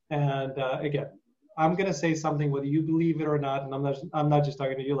 And again, I'm going to say something whether you believe it or not, and I'm not just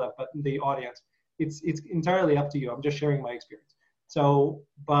talking to you, Lev, but the audience. It's entirely up to you. I'm just sharing my experience. So,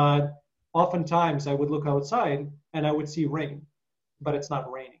 but oftentimes I would look outside and I would see rain, but it's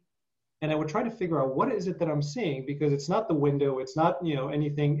not raining. And I would try to figure out what is it that I'm seeing, because it's not the window, it's not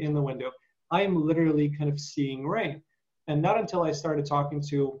anything in the window. I am literally kind of seeing rain. And not until I started talking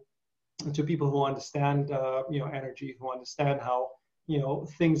to people who understand energy, who understand how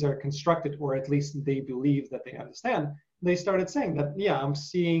things are constructed, or at least they believe that they understand, they started saying that, I'm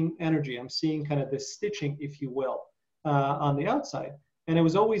seeing energy, I'm seeing kind of this stitching, if you will, on the outside. And it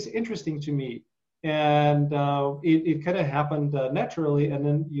was always interesting to me. And it kind of happened naturally, and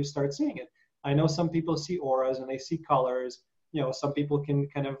then you start seeing it. I know some people see auras and they see colors. Some people can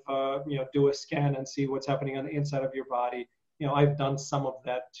kind of do a scan and see what's happening on the inside of your body. I've done some of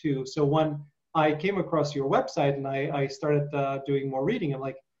that too. So when I came across your website and I started doing more reading, I'm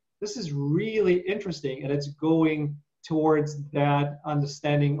like, this is really interesting, and it's going towards that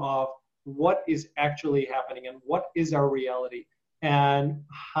understanding of what is actually happening and what is our reality and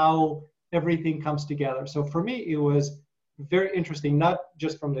how everything comes together. So for me, it was very interesting, not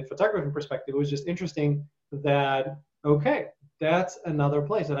just from the photography perspective. It was just interesting that, okay, that's another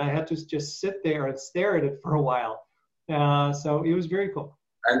place. And I had to just sit there and stare at it for a while. So it was very cool.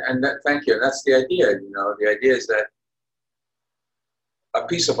 And thank you. And that's the idea. The idea is that a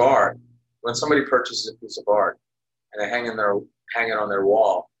piece of art, when somebody purchases a piece of art and they hang it on their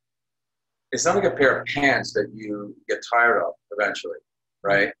wall, it's not like a pair of pants that you get tired of eventually,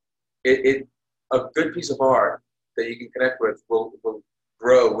 right? A good piece of art that you can connect with will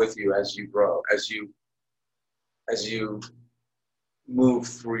grow with you as you grow, as you move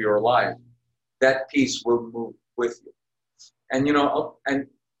through your life. That piece will move with you. And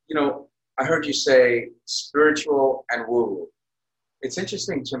I heard you say spiritual and woo-woo. It's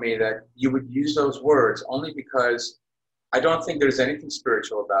interesting to me that you would use those words only because I don't think there's anything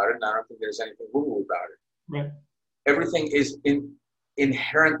spiritual about it, and I don't think there's anything woo-woo about it. Right. Everything is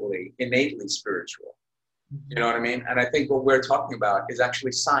innately spiritual. You know what I mean? And I think what we're talking about is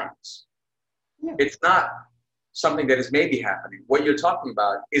actually science. Yeah. It's not something that is maybe happening. What you're talking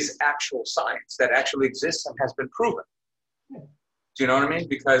about is actual science that actually exists and has been proven. Yeah. Do you know what I mean?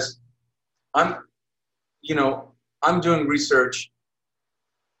 Because I'm doing research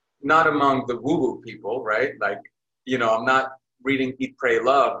not among the woo-woo people, right? Like, I'm not reading Eat, Pray,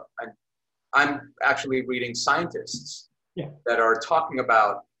 Love. I'm actually reading scientists that are talking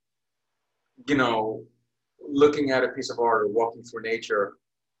about, looking at a piece of art or walking through nature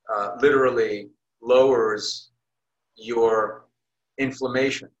literally lowers your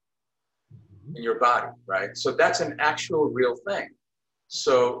inflammation in your body, right? So that's an actual real thing.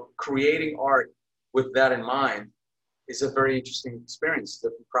 So creating art with that in mind is a very interesting experience,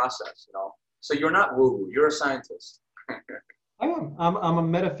 different process, you know. So you're not woo-woo, you're a scientist. I am. I'm a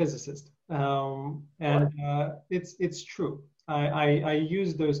metaphysicist, and it's true. I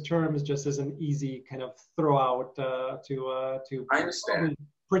use those terms just as an easy kind of throw out to I understand.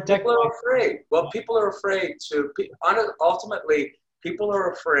 protect. People are afraid. Well, people are afraid to. Ultimately, people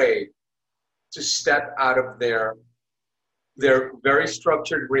are afraid to step out of their very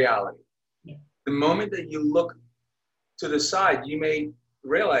structured reality. Yeah. The moment that you look to the side, you may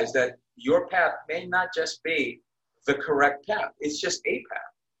realize that your path may not just be the correct path. It's just a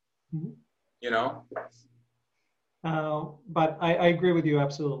path, Mm-hmm. you know? But I agree with you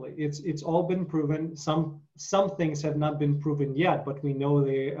absolutely. It's all been proven. Some things have not been proven yet, but we know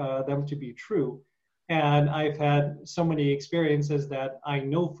them to be true. And I've had so many experiences that I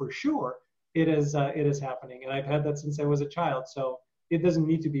know for sure it is happening, and I've had that since I was a child. So it doesn't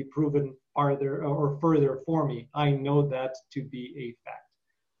need to be proven farther or further for me. I know that to be a fact.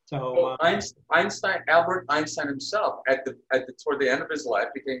 So Albert Einstein himself, toward the end of his life,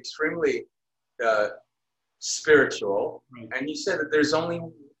 became extremely spiritual, right. And he said that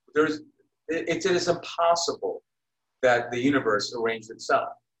it is impossible that the universe arranged itself.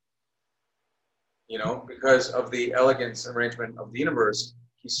 You know, because of the elegance arrangement of the universe,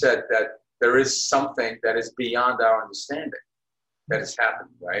 he said that there is something that is beyond our understanding that is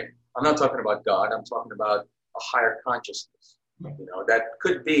happening, right? I'm not talking about God. I'm talking about a higher consciousness. You know, that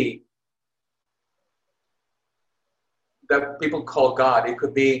could be that people call God. It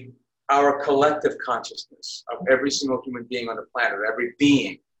could be our collective consciousness of every single human being on the planet, every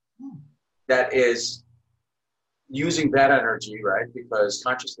being that is using that energy, right? Because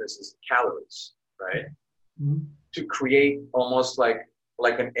consciousness is calories, right? Mm-hmm. To create almost like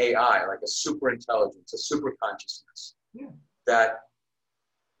an AI, like a super intelligence, a super consciousness that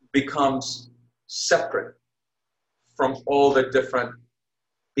becomes separate from all the different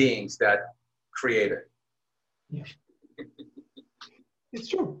beings that create it. Yeah. It's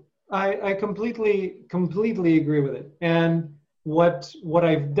true. I completely agree with it. And what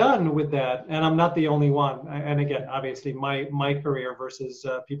I've done with that, and I'm not the only one, and again, obviously my career versus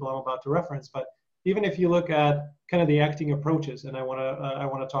people I'm about to reference, but even if you look at kind of the acting approaches, and I want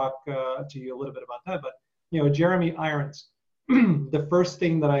to talk to you a little bit about that, but you know, Jeremy Irons, the first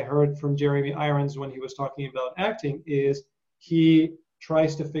thing that I heard from Jeremy Irons when he was talking about acting is he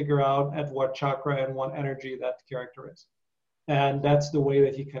tries to figure out at what chakra and what energy that character is. And that's the way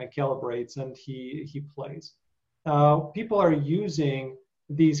that he kind of calibrates and he plays. People are using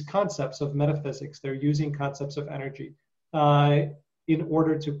these concepts of metaphysics. They're using concepts of energy in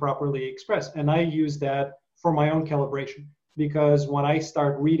order to properly express. And I use that for my own calibration, because when I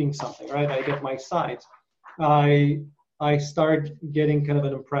start reading something, right, I get my sides. I start getting kind of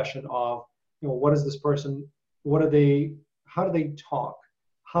an impression of, you know, what is this person? What are they? How do they talk?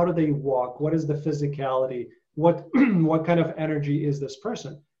 How do they walk? What is the physicality? What kind of energy is this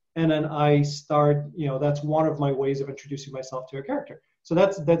person? And then I start, you know, that's one of my ways of introducing myself to a character. So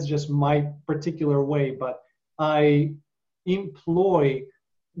that's just my particular way, but I employ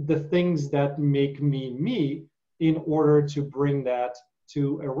the things that make me in order to bring that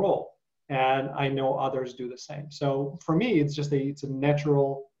to a role. And I know others do the same. So for me, it's a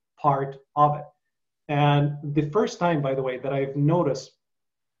natural part of it. And the first time, by the way, that I've noticed,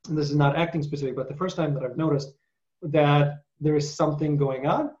 and this is not acting specific, but the first time that I've noticed that there is something going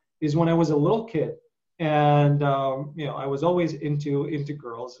on is when I was a little kid. And, you know, I was always into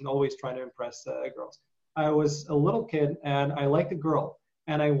girls and always trying to impress girls. I was a little kid and I liked a girl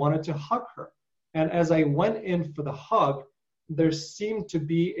and I wanted to hug her. And as I went in for the hug, there seemed to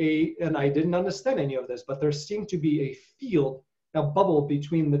be and I didn't understand any of this, but there seemed to be a field, a bubble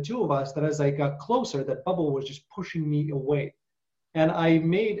between the two of us that as I got closer, that bubble was just pushing me away. And I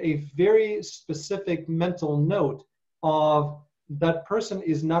made a very specific mental note of that person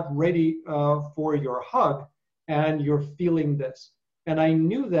is not ready for your hug and you're feeling this. And I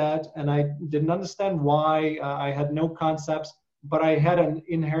knew that, and I didn't understand why. I had no concepts, but I had an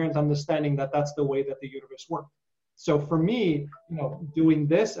inherent understanding that that's the way that the universe worked. So for me, you know, doing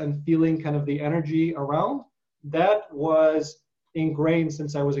this and feeling kind of the energy around, that was ingrained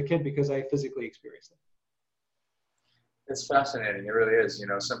since I was a kid because I physically experienced it. It's fascinating. It really is. You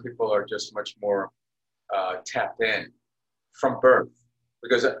know, some people are just much more tapped in from birth,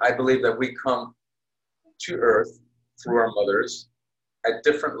 because I believe that we come to Earth through our mothers at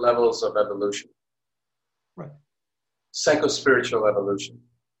different levels of evolution. Right. Psychospiritual evolution.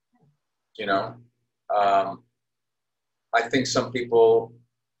 You know, um, I think some people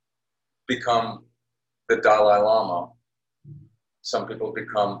become the Dalai Lama. Some people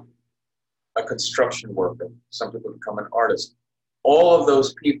become a construction worker. Some people become an artist. All of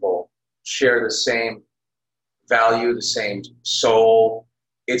those people share the same value, the same soul.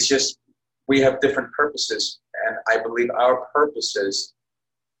 It's just we have different purposes, and I believe our purposes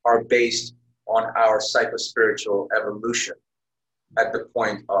are based on our psychospiritual evolution at the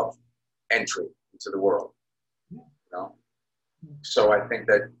point of entry into the world. You know? So I think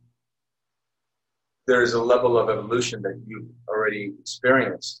that there's a level of evolution that you've already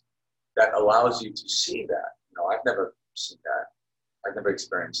experienced that allows you to see that. You know, I've never seen that. I've never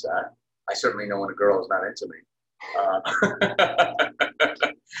experienced that. I certainly know when a girl is not into me.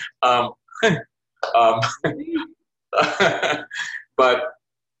 But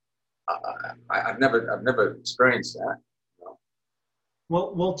I've never experienced that. You know?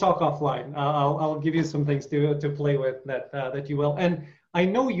 Well, we'll talk offline. I'll give you some things to play with that you will. And I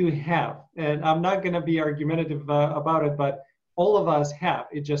know you have, and I'm not going to be argumentative about it, but all of us have.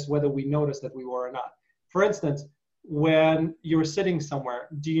 It's just whether we notice that we were or not. For instance, when you're sitting somewhere,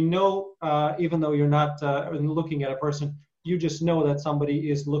 do you know, even though you're not looking at a person, you just know that somebody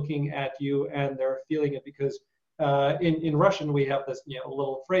is looking at you and they're feeling it? Because in Russian we have this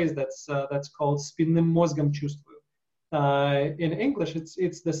little phrase that's called "spinным мозгом чувствую." In English,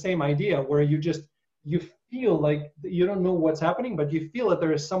 it's the same idea where you feel like you don't know what's happening, but you feel that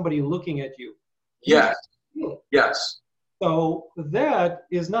there is somebody looking at you. Yes. Yes. So that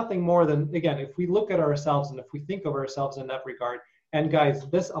is nothing more than, again, if we look at ourselves and if we think of ourselves in that regard, and guys,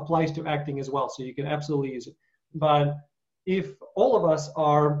 this applies to acting as well, so you can absolutely use it. But if all of us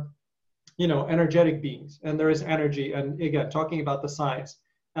are, energetic beings, and there is energy, and again, talking about the science,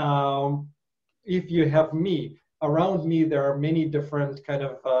 if you have me, around me, there are many different kind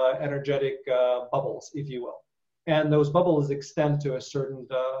of energetic bubbles, if you will. And those bubbles extend to a certain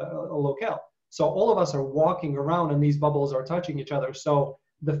locale. So all of us are walking around and these bubbles are touching each other. So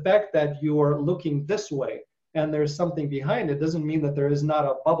the fact that you are looking this way and there's something behind it doesn't mean that there is not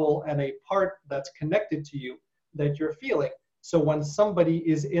a bubble and a part that's connected to you that you're feeling. So when somebody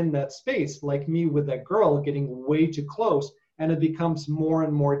is in that space, like me with that girl getting way too close, and it becomes more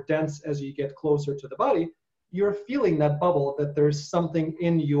and more dense as you get closer to the body, you're feeling that bubble, that there's something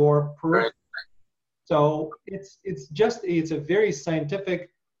in your periphery. Right. So it's a very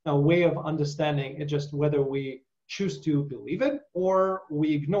scientific way of understanding it, just whether we choose to believe it or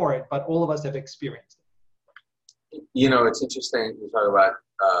we ignore it, but all of us have experienced it. It's interesting you talk about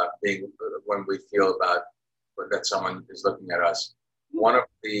when we feel about that someone is looking at us. One of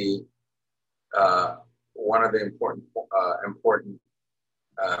the important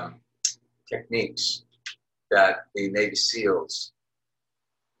techniques that the Navy SEALs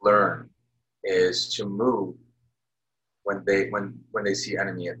learn is to move when they see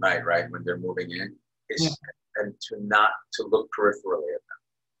enemy at night, right? When they're moving in, and to look peripherally at them,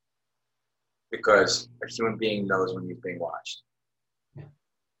 because a human being knows when he's being watched. Yeah.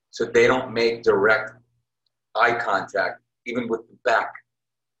 So they don't make direct eye contact, even with the back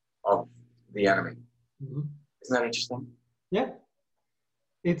of the enemy. Mm-hmm. Isn't that interesting? Yeah,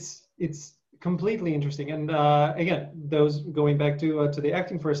 it's completely interesting. And again, those going back to the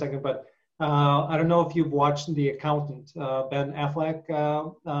acting for a second, but. I don't know if you've watched The Accountant, Ben Affleck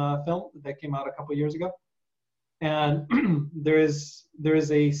film that came out a couple of years ago. And there is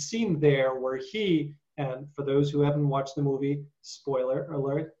a scene there where he, and for those who haven't watched the movie, spoiler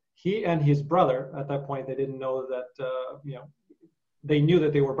alert, he and his brother, at that point, they didn't know that, they knew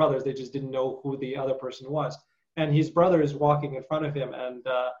that they were brothers, they just didn't know who the other person was. And his brother is walking in front of him, and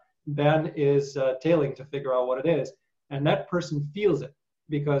Ben is tailing to figure out what it is. And that person feels it.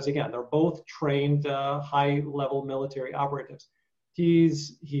 Because again, they're both trained high-level military operatives. He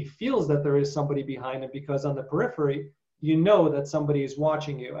feels that there is somebody behind him because on the periphery, you know that somebody is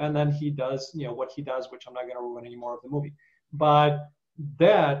watching you. And then he does, what he does, which I'm not going to ruin any more of the movie. But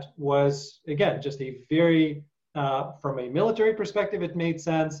that was, again, just a very, from a military perspective, it made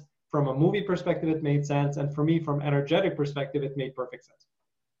sense. From a movie perspective, it made sense. And for me, from energetic perspective, it made perfect sense.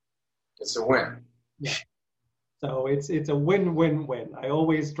 It's a win. Yeah. So it's a win-win-win. I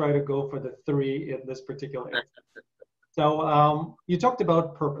always try to go for the 3 in this particular instance. So you talked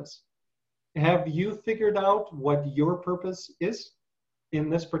about purpose. Have you figured out what your purpose is in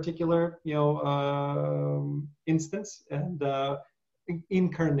this particular, instance and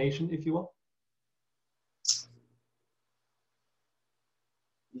incarnation, if you will?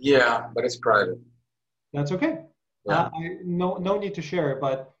 Yeah, but it's private. That's okay. Yeah. No need to share it,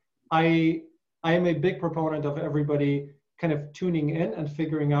 but I am a big proponent of everybody kind of tuning in and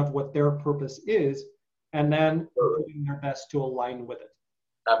figuring out what their purpose is, and then doing their best to align with it.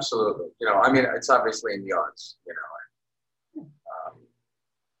 Absolutely. You know, I mean, it's obviously in the arts, you know.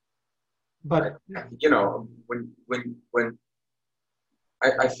 But you know, when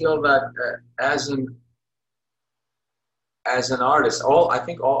I feel that as an artist, I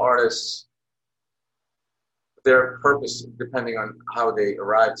think all artists, their purpose, depending on how they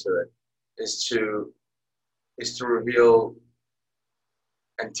arrive to it, is to reveal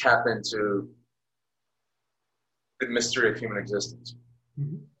and tap into the mystery of human existence,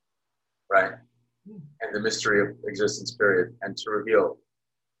 right? And the mystery of existence, period, and to reveal,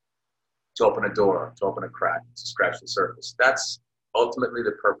 to open a door, to open a crack, to scratch the surface. That's ultimately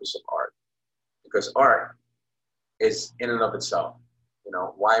the purpose of art, because art is in and of itself. You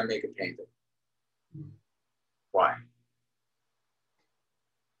know, why make a painting? Why?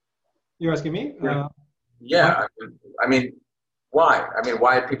 You're asking me? Yeah, I mean, why? I mean,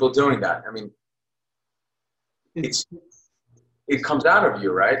 why are people doing that? I mean, it comes out of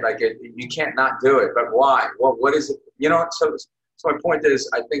you, right? Like you can't not do it, but why? What is it? You know, so my point is,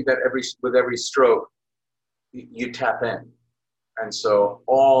 I think that with every stroke, you tap in. And so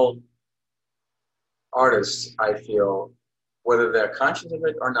all artists, I feel, whether they're conscious of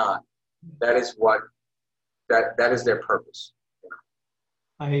it or not, that is their purpose. You know?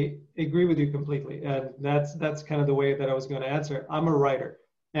 I agree with you completely. And that's kind of the way that I was going to answer. I'm a writer.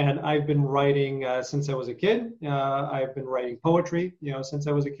 And I've been writing since I was a kid. I've been writing poetry, you know, since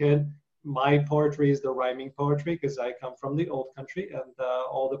I was a kid. My poetry is the rhyming poetry because I come from the old country and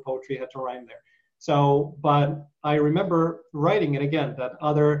all the poetry had to rhyme there. So, but I remember writing, and again, that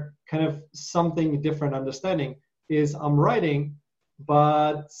other kind of something different understanding is I'm writing,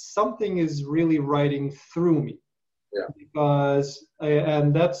 but something is really writing through me. Yeah.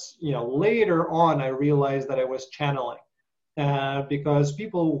 And that's, you know, later on I realized that I was channeling. Because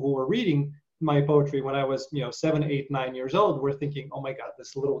people who were reading my poetry when I was, you know, 7, 8, 9 years old were thinking, oh my God,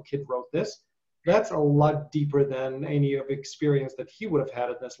 this little kid wrote this. That's a lot deeper than any of experience that he would have had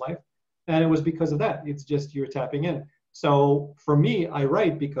in this life. And it was because of that. It's just you're tapping in. So for me, I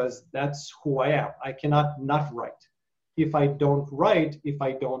write because that's who I am. I cannot not write. If I don't write, if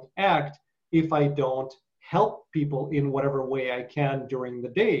I don't act, if I don't help people in whatever way I can during the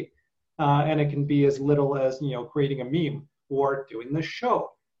day, and it can be as little as, you know, creating a meme or doing the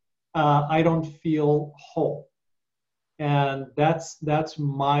show, I don't feel whole. And that's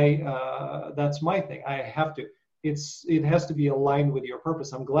my thing. I have to. It has to be aligned with your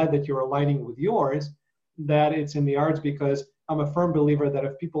purpose. I'm glad that you're aligning with yours, that it's in the arts, because I'm a firm believer that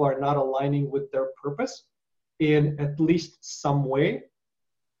if people are not aligning with their purpose in at least some way,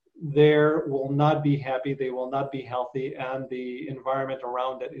 they will not be happy, they will not be healthy, and the environment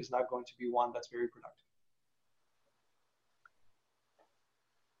around it is not going to be one that's very productive.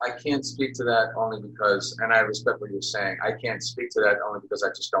 I can't speak to that only because, and I respect what you're saying, I can't speak to that only because I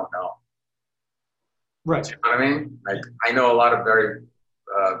just don't know. Right. You know what I mean? I know a lot of very,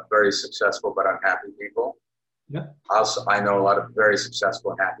 very successful but unhappy people. Yeah. Also, I know a lot of very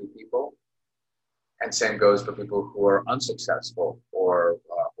successful and happy people. And same goes for people who are unsuccessful or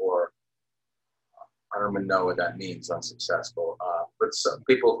I don't even know what that means, unsuccessful. But some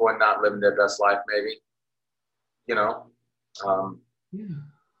people who are not living their best life, maybe, you know.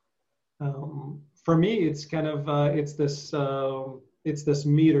 For me, it's kind of it's this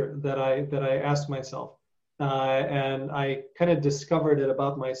meter that I ask myself, and I kind of discovered it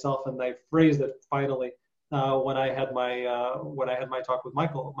about myself, and I phrased it finally when I had my talk with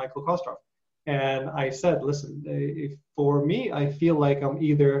Michael Kostroff, and I said, listen, if for me, I feel like I'm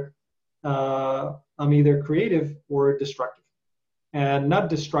either creative or destructive, and not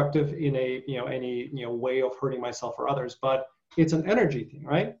destructive in any way of hurting myself or others, but it's an energy thing,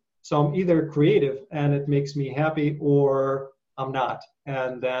 right? So I'm either creative and it makes me happy, or I'm not,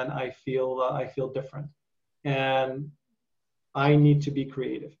 and then I feel different, and I need to be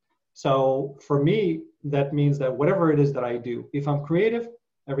creative. So for me, that means that whatever it is that I do, if I'm creative,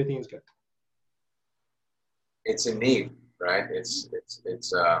 everything is good. It's a need, right? It's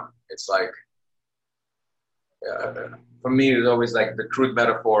like for me, it's always like the crude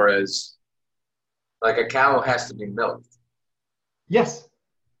metaphor is like a cow has to be milked. Yes.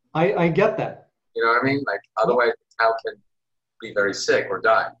 I get that. You know what I mean? Like otherwise the cow can be very sick or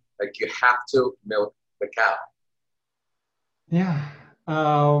die. Like you have to milk the cow. Yeah.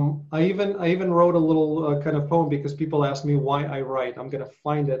 I even wrote a little kind of poem because people ask me why I write. I'm going to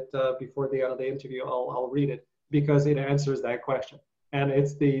find it before the end of the interview. I'll read it because it answers that question. And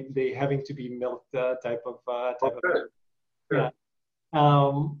it's the having to be milked type of. Good. Yeah.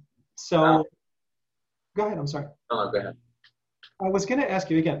 So go ahead. I'm sorry. No, go ahead. I was going to ask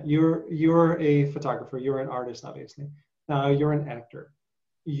you again. You're a photographer. You're an artist, obviously. You're an actor.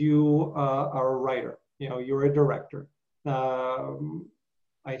 You are a writer. You're a director.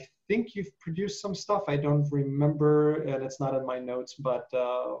 I think you've produced some stuff. I don't remember, and it's not in my notes. But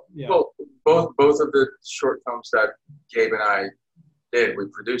Well, both of the short films that Gabe and I did, we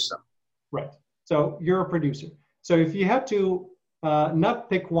produced them. Right. So you're a producer. So if you had to not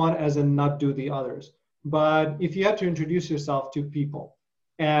pick one as in not do the others, but if you had to introduce yourself to people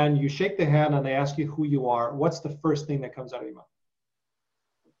and you shake the hand and they ask you who you are, what's the first thing that comes out of your mouth?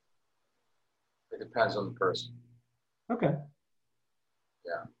 It depends on the person. Okay.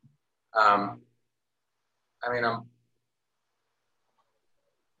 Yeah. I'm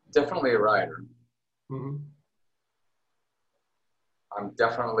definitely a writer. Mm-hmm. I'm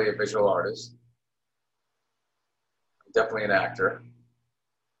definitely a visual artist. I'm definitely an actor.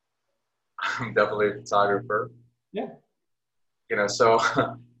 I'm definitely a photographer. Yeah. So,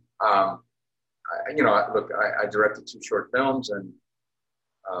 I directed 2 short films, and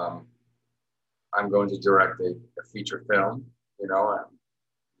I'm going to direct a feature film. I'm in the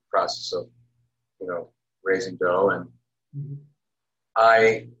process of, raising dough, and Mm-hmm.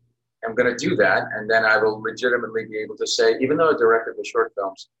 I am going to do that, and then I will legitimately be able to say, even though I directed the short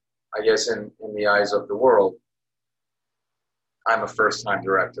films, I guess in the eyes of the world, I'm a first-time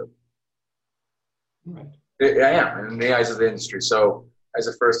director. Right. I am, in the eyes of the industry. So as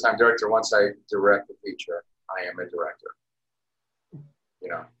a first-time director, once I direct the feature, I am a director.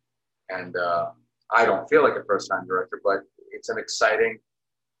 And I don't feel like a first-time director, but it's an exciting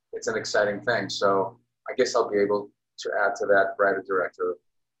thing. So I guess I'll be able to add to that writer, director,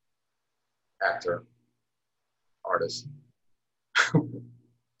 actor, artist.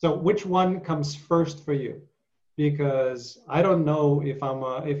 So which one comes first for you? Because I don't know if I'm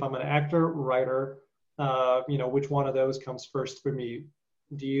an actor, writer, which one of those comes first for me.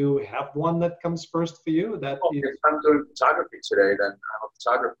 Do you have one that comes first for you? If I'm doing photography today, then I'm a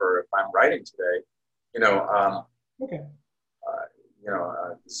photographer. If I'm writing today, okay.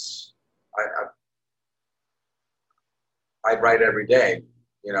 I write every day.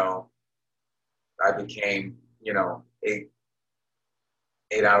 I became,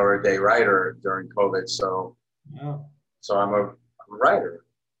 8-hour a day writer during COVID. So, So I'm a writer.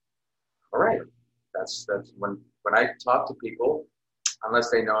 I'm a writer. That's when I talk to people, unless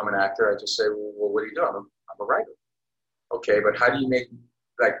they know I'm an actor, I just say, well, what do you do? I'm a writer. Okay, but how do you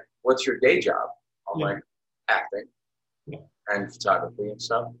what's your day job? I'm like, acting and photography and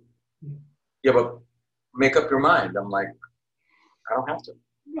stuff. Yeah, but make up your mind. I'm like, I don't have to.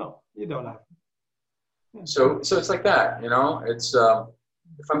 No, you don't have to. Yeah. So it's like that, It's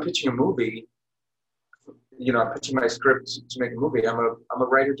if I'm pitching a movie, I'm pitching my script to make a movie. I'm a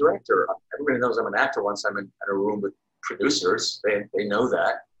writer director. Everybody knows I'm an actor once I'm in a room with producers. They know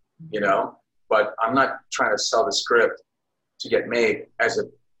that, But I'm not trying to sell the script to get made as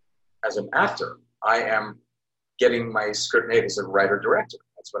an actor. I am getting my script made as a writer director.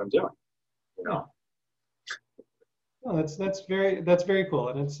 That's what I'm doing, Yeah. Well, that's very cool,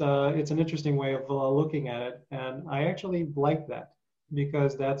 and it's an interesting way of looking at it, and I actually like that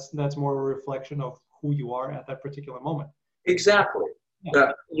because that's more a reflection of who you are at that particular moment. Exactly.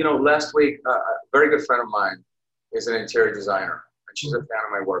 Yeah. Last week, a very good friend of mine is an interior designer, and she's a fan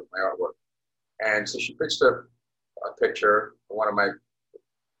of my work, my artwork, and so she pitched a picture, one of my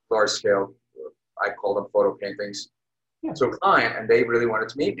large scale, I call them photo paintings, to a client, and they really wanted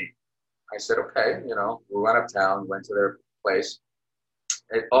to meet me. I said, okay, we went uptown, went to their place.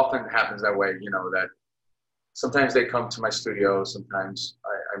 It often happens that way, that sometimes they come to my studio, sometimes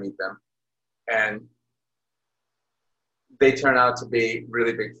I meet them. And they turn out to be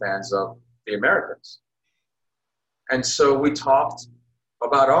really big fans of the Americans. And so we talked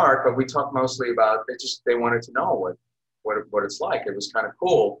about art, but we talked mostly about, they wanted to know what it's like. It was kind of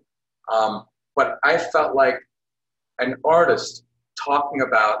cool. But I felt like an artist talking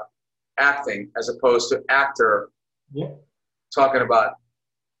about acting as opposed to actor talking about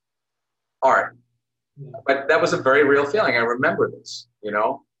art. Yeah. But that was a very real feeling. I remember this,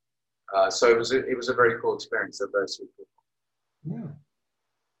 so it was a very cool experience. Yeah,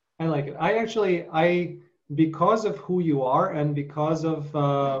 I like it. I because of who you are and because of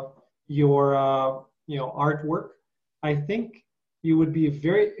your artwork, I think you would be a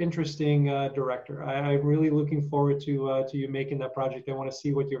very interesting director. I'm really looking forward to you making that project. I want to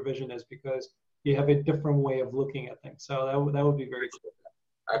see what your vision is because you have a different way of looking at things. So that would be very cool.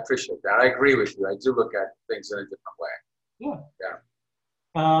 I appreciate that. I agree with you. I do look at things in a different way.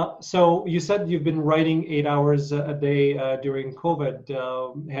 Yeah. So you said you've been writing 8 hours a day during COVID.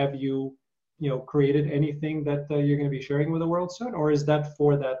 Have you created anything that you're going to be sharing with the world soon, or is that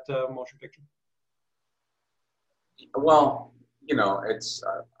for that motion picture? Well, it's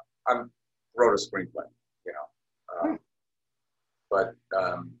I wrote a screenplay, but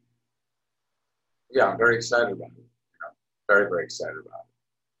yeah, I'm very excited about it. Very, very excited about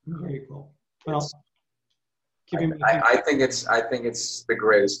it. Very cool. Well, I think it's the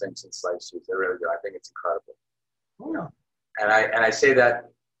greatest thing since sliced cheese. I really do. I think it's incredible. Oh. And I say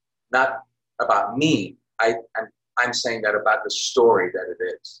that not about me. I'm saying that about the story that it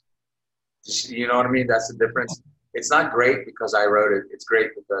is. You know what I mean? That's the difference. It's not great because I wrote it. It's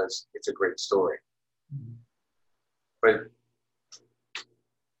great because it's a great story. But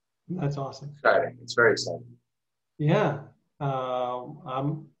that's awesome. Exciting. It's very exciting. Yeah.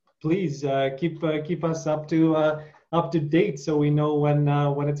 Please keep us up to date so we know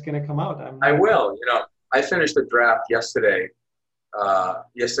when it's going to come out. I will. I finished the draft yesterday.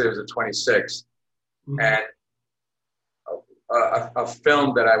 Yesterday was the 26th, and a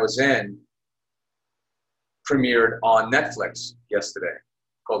film that I was in premiered on Netflix yesterday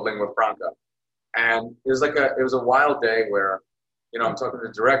called Lingua Franca, and it was a wild day where I'm talking to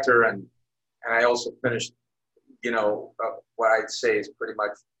the director, and I also finished what I'd say is pretty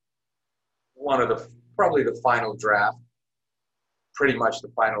much probably the final draft, pretty much the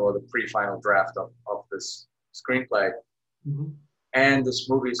final or the pre-final draft of this screenplay. Mm-hmm. And this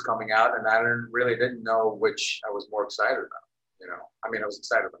movie is coming out, and I didn't know which I was more excited about. I was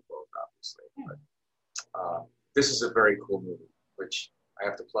excited about both, obviously. But this is a very cool movie, which I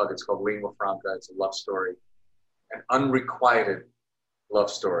have to plug. It's called Lingua Franca. It's a love story, an unrequited love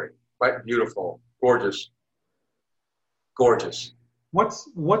story. Quite beautiful, gorgeous. What's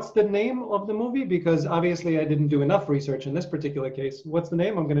the name of the movie? Because obviously I didn't do enough research in this particular case. What's the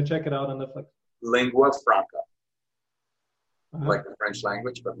name? I'm going to check it out on Netflix. Lingua Franca. Like the French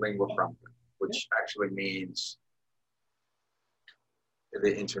language, but Lingua Franca, which actually means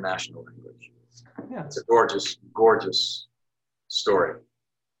the international language. Yeah. It's a gorgeous, gorgeous story.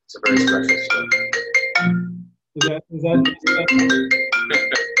 It's a very special story. Is that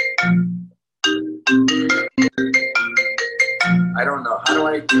I don't know. How do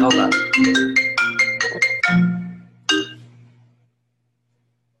I hold on?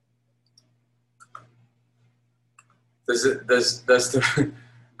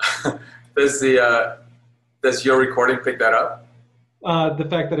 Does your recording pick that up? The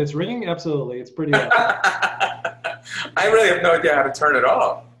fact that it's ringing, absolutely. It's pretty loud. I really have no idea how to turn it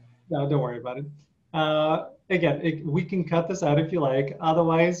off. No, don't worry about it. Again, we can cut this out if you like.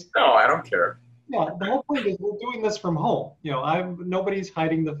 Otherwise, no, I don't care. Yeah, the whole point is we're doing this from home. Nobody's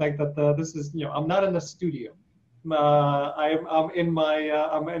hiding the fact that this is. I'm not in a studio. I'm in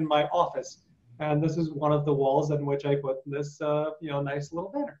my office, and this is one of the walls in which I put this nice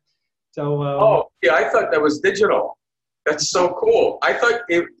little banner. So. Yeah, I thought that was digital. That's so cool. I thought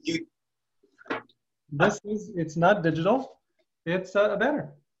you. It's not digital. It's a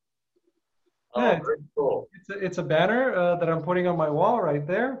banner. Oh, yeah, very cool. It's a banner that I'm putting on my wall right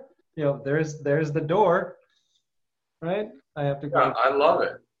there. There's the door, right? I have to go. Yeah, I love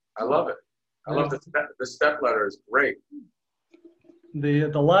it. I love the step ladder is great. The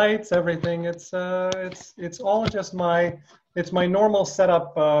lights, everything. It's all just my normal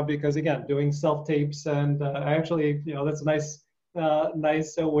setup because again, doing self tapes and I actually that's a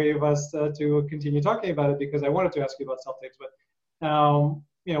nice way of us to continue talking about it because I wanted to ask you about self tapes, but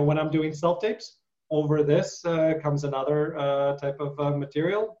when I'm doing self tapes. Over this comes another type of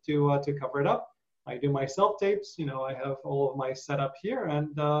material to cover it up. I do my self tapes. I have all of my setup here,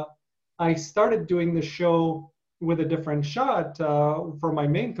 and I started doing the show with a different shot for my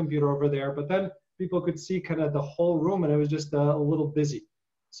main computer over there. But then people could see kind of the whole room, and it was just a little busy.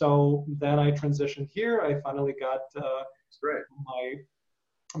 So then I transitioned here. I finally got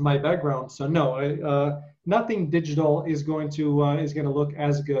my background. So no, nothing digital is going to look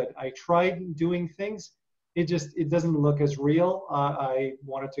as good. I tried doing things, it doesn't look as real. I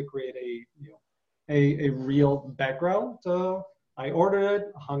wanted to create a real background. I ordered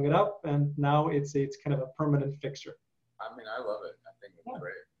it, hung it up, and now it's kind of a permanent fixture. I mean, I love it. I think it's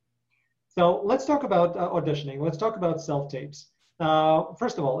great. So let's talk about auditioning. Let's talk about self-tapes.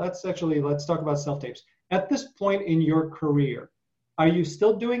 First of all, let's talk about self-tapes. At this point in your career, are you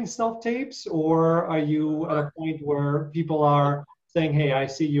still doing self-tapes, or are you at a point where people are saying, hey, I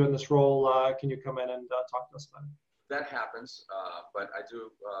see you in this role, can you come in and talk to us about it? That happens, but I do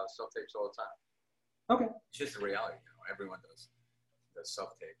self-tapes all the time. Okay. It's just the reality, everyone does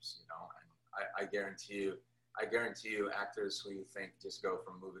self-tapes, and I guarantee you actors who you think just go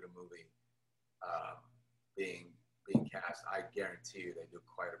from movie to movie being cast, I guarantee you they do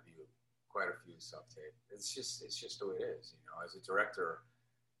quite quite a few self-tape. It's just the way it is. You know, as a director,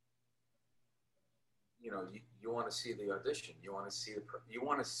 you know, you want to see the audition. You want to see the person. You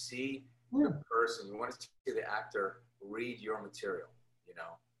want to see the actor read your material. You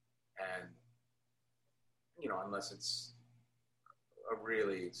know, and you know, unless it's a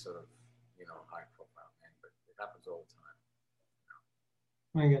really sort of, you know, high-profile thing, but it happens all the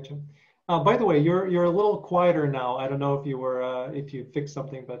time. I get you. By the way, you're a little quieter now. I don't know if you fixed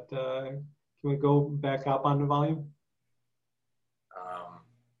something, but can we go back up on the volume?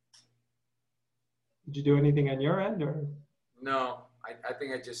 Did you do anything on your end, or? No, I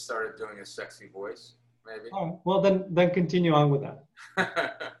think I just started doing a sexy voice, maybe. Oh, well, then continue on with that.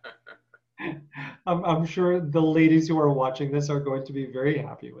 I'm sure the ladies who are watching this are going to be very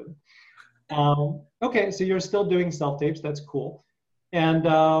happy with it. Okay, so you're still doing self-tapes. That's cool. And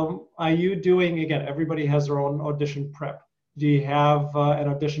are you doing, again, everybody has their own audition prep. Do you have an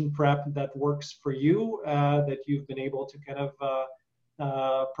audition prep that works for you, that you've been able to kind of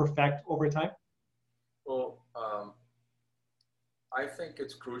perfect over time? Well, I think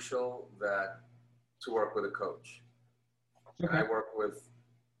it's crucial to work with a coach. Okay. I work with,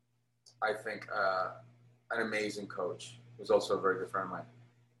 I think, an amazing coach who's also a very good friend of mine.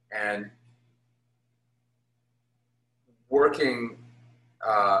 And working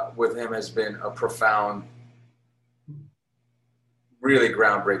with him has been a profound, really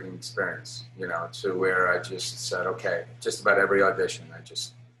groundbreaking experience, you know, to where I just said, okay, just about every audition,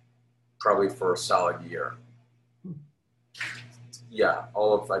 probably for a solid year. Yeah,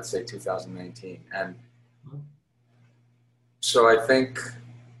 all of, I'd say, 2019. And so I think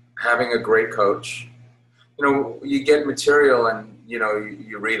having a great coach, you know, you get material and, you know,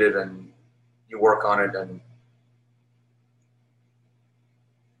 you read it and you work on it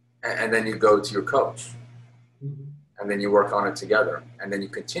and then you go to your coach and then you work on it together and then you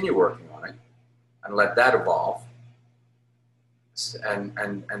continue working on it and let that evolve and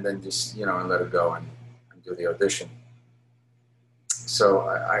then just, you know, and let it go and do the audition. So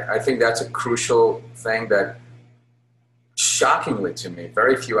I think that's a crucial thing that, shockingly to me,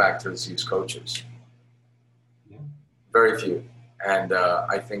 very few actors use coaches. Yeah. Very few. And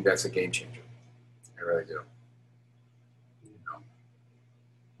I think that's a game changer. I really do.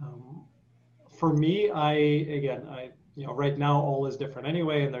 For me, you know, right now all is different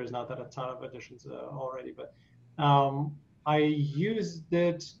anyway, and there's not that a ton of auditions already, but I used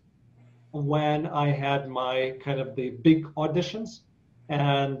it when I had my kind of the big auditions,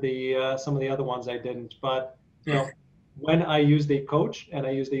 and some of the other ones I didn't. But you know, when I used a coach, and I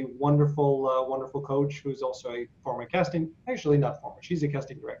used a wonderful coach who's also a former casting, actually not former, she's a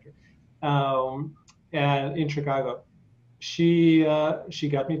casting director, and in Chicago. She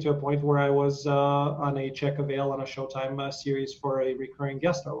got me to a point where I was on a check avail on a Showtime series for a recurring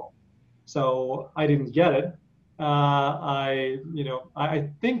guest star role. So I didn't get it. I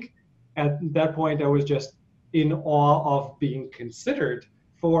think at that point I was just in awe of being considered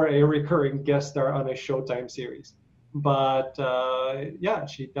for a recurring guest star on a Showtime series. But yeah,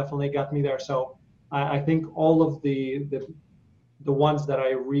 she definitely got me there. So I think all of the ones that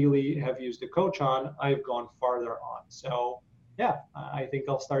I really have used a coach on, I've gone farther on. So yeah, I think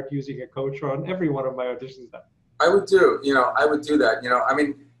I'll start using a coach on every one of my auditions then. I would do that. You know, I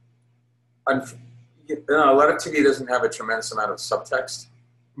mean, you know, a lot of TV doesn't have a tremendous amount of subtext.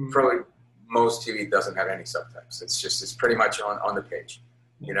 Mm-hmm. Probably most TV doesn't have any subtext. It's pretty much on the page.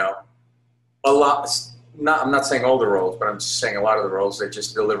 You know, a lot. I'm not saying all the roles, but I'm just saying a lot of the roles, they're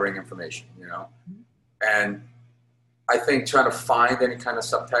just delivering information. You know, and I think trying to find any kind of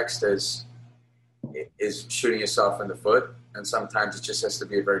subtext is shooting yourself in the foot, and sometimes it just has to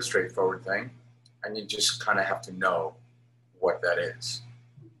be a very straightforward thing, and you just kind of have to know what that is,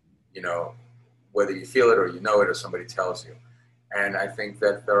 you know, whether you feel it or you know it or somebody tells you. And I think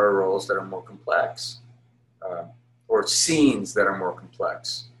that there are roles that are more complex, or scenes that are more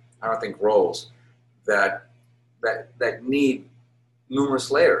complex. I don't think roles that need numerous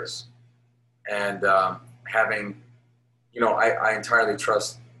layers, and having, you know, I entirely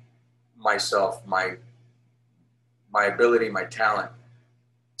trust myself, my ability, my talent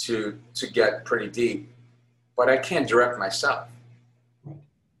to get pretty deep, but I can't direct myself,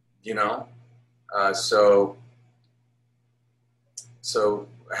 you know? So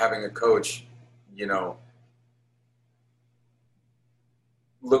having a coach, you know,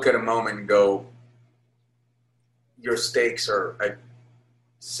 look at a moment and go, your stakes are at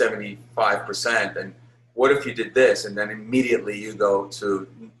 75%, and what if you did this? And then immediately you go to,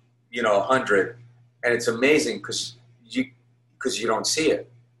 you know, 100, and it's amazing because you don't see it,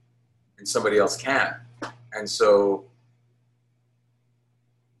 and somebody else can. And so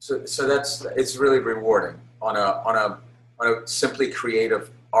So it's really rewarding on a simply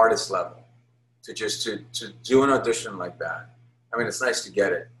creative artist level to do an audition like that. I mean, it's nice to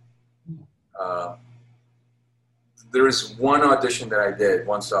get it. There is one audition that I did,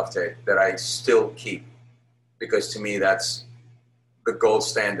 one soft tape, that I still keep because to me that's the gold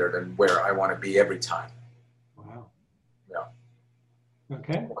standard and where I want to be every time. Wow. Yeah.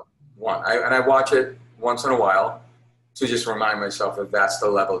 Okay. And I watch it once in a while to just remind myself that that's the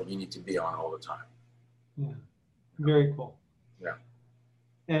level you need to be on all the time. Yeah. Very cool. Yeah.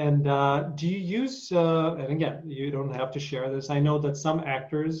 And do you use, and again, you don't have to share this. I know that some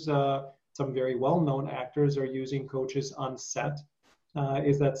actors, some very well-known actors are using coaches on set.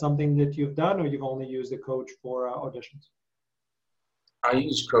 Is that something that you've done, or you've only used a coach for auditions? I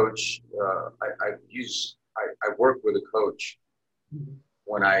use coach. I work with a coach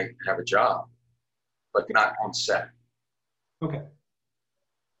when I have a job, but not on set. Okay.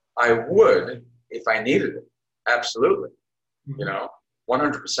 I would if I needed it. Absolutely.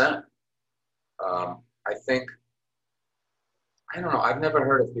 100%. I think, I don't know. I've never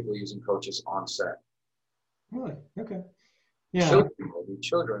heard of people using coaches on set. Really? Okay. Yeah.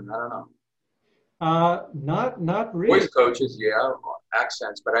 Children, I don't know. Not really. Voice coaches, yeah,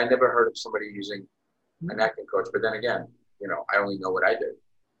 accents, but I never heard of somebody using an acting coach. But then again, I only know what I did.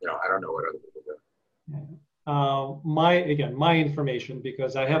 I don't know what other people do. Yeah. My information,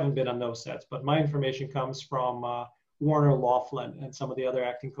 because I haven't been on those sets, but my information comes from Warner Laughlin and some of the other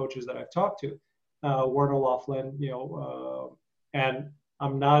acting coaches that I've talked to. Warner Laughlin, and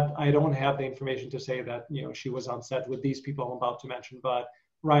I don't have the information to say that, she was on set with these people I'm about to mention, but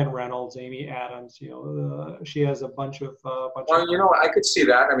Ryan Reynolds, Amy Adams, she has a bunch of. I could see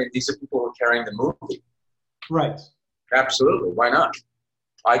that. I mean, these are people who are carrying the movie. Right. Absolutely. Why not?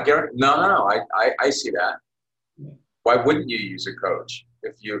 No. I see that. Yeah. Why wouldn't you use a coach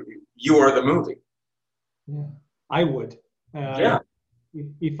if you are the movie? Yeah, I would. Yeah.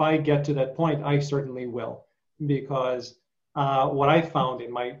 If I get to that point, I certainly will, because what I found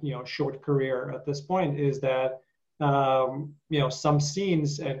in my short career at this point is that some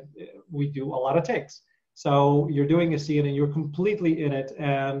scenes, and we do a lot of takes. So you're doing a scene and you're completely in it,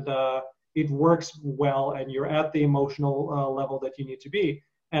 and it works well, and you're at the emotional level that you need to be.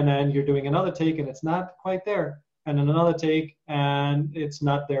 And then you're doing another take and it's not quite there, and then another take and it's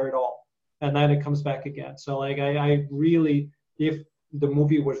not there at all, and then it comes back again. So like I really, if the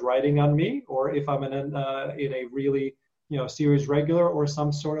movie was riding on me, or if I'm in a really series regular or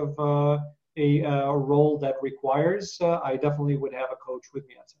some sort of a role that requires, I definitely would have a coach with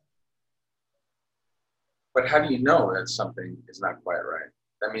me on set. But how do you know that something is not quite right?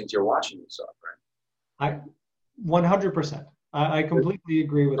 That means you're watching yourself, right? 100%. I completely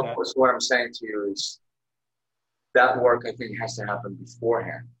agree with that. So what I'm saying to you is that work, I think, has to happen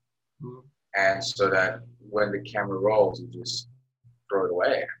beforehand. Mm-hmm. And so that when the camera rolls, you just throw it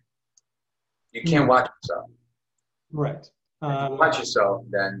away. You can't watch yourself. Right. If you watch yourself,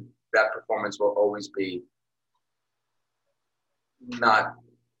 then that performance will always be not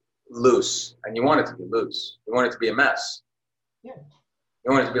loose. And you want it to be loose. You want it to be a mess. Yeah.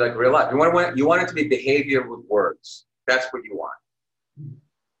 You want it to be like real life. You want it to be behavior with words. That's what you want.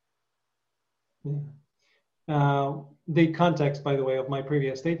 Yeah. The context, by the way, of my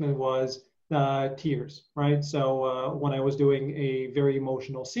previous statement was tears, right? So when I was doing a very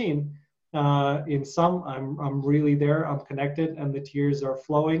emotional scene, in some, I'm really there, I'm connected, and the tears are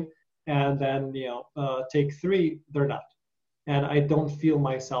flowing. And then, take 3, they're not. And I don't feel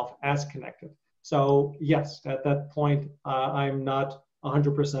myself as connected. So yes, at that point, I'm not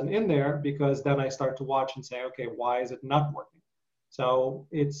 100% in there, because then I start to watch and say, okay, why is it not working? So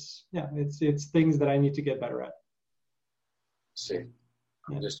it's things that I need to get better at. See,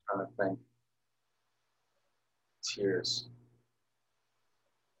 I'm just trying to think. Tears.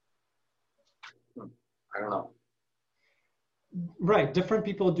 I don't know. Right, different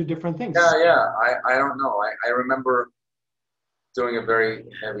people do different things. Yeah. I don't know. I remember doing a very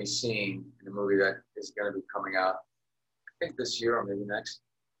heavy scene in a movie that is going to be coming out, I think this year or maybe next.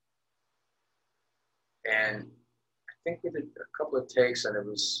 And I think we did a couple of takes, and it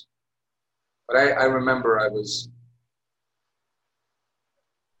was, but I remember I was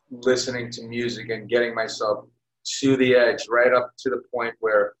listening to music and getting myself to the edge, right up to the point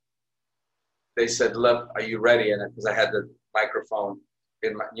where they said, "Look, are you ready?" And because I had the microphone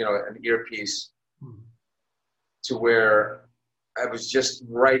in my, an earpiece, to where I was just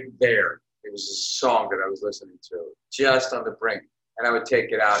right there. It was a song that I was listening to, just on the brink, and I would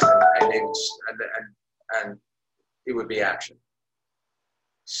take it out, and it would be action.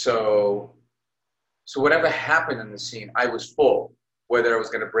 So whatever happened in the scene, I was full whether I was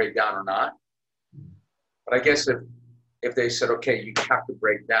going to break down or not. But I guess if they said, okay, you have to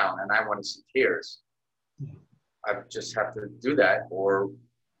break down and I want to see tears, I would just have to do that, or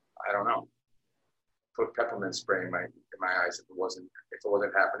I don't know, put peppermint spray in my eyes if it wasn't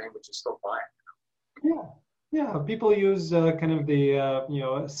happening, which is still fine. Yeah. People use kind of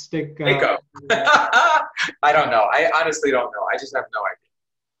the stick. Makeup. I don't know. I honestly don't know. I just have no idea.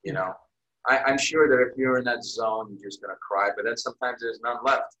 You know, I'm sure that if you're in that zone, you're just gonna cry. But then sometimes there's none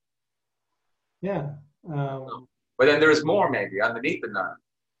left. Yeah. But then there's more maybe underneath the none.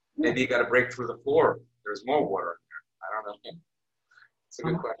 Maybe you got to break through the floor. There's more water in there. I don't know. It's a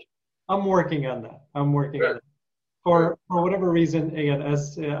good question. I'm working on that. On that. For whatever reason, again,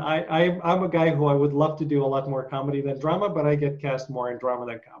 as I'm a guy who I would love to do a lot more comedy than drama, but I get cast more in drama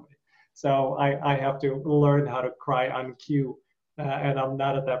than comedy. So I have to learn how to cry on cue, and I'm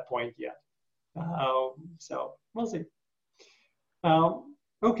not at that point yet. So we'll see.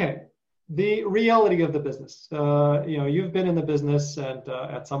 Okay. The reality of the business. You've been in the business, and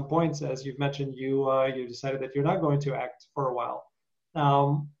at some points, as you've mentioned, you decided that you're not going to act for a while.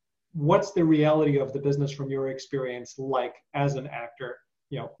 What's the reality of the business from your experience like as an actor,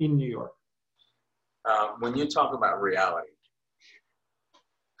 in New York? When you talk about reality.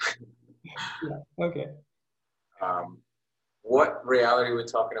 Yeah. Okay. What reality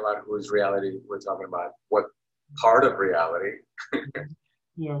we're talking about? Whose reality we're talking about? What part of reality?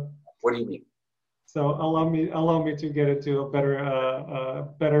 Yeah. What do you mean? So allow me to get into a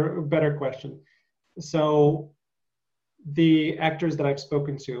better question. So the actors that I've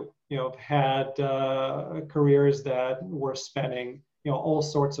spoken to, have had careers that were spanning, all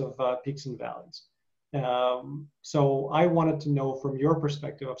sorts of peaks and valleys. So I wanted to know from your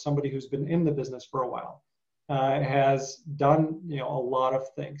perspective, of somebody who's been in the business for a while, has done, a lot of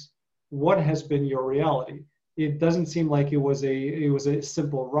things. What has been your reality? It doesn't seem like it was a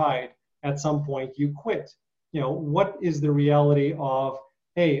simple ride. At some point you quit. What is the reality of,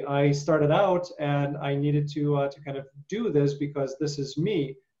 hey, I started out and I needed to kind of do this because this is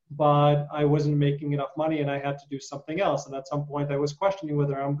me, but I wasn't making enough money and I had to do something else. And at some point I was questioning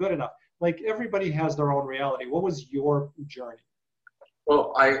whether I'm good enough. Like, everybody has their own reality. What was your journey?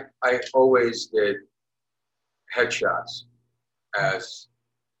 Well, I always did headshots, as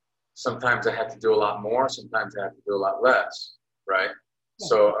sometimes I had to do a lot more, sometimes I had to do a lot less, right?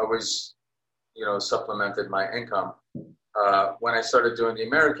 So I was, supplemented my income. When I started doing the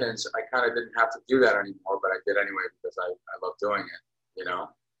Americans, I kind of didn't have to do that anymore, but I did anyway because I love doing it,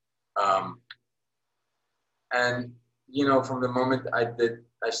 And, from the moment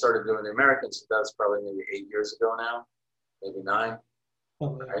I started doing the Americans, that's probably maybe 8 years ago now, maybe 9.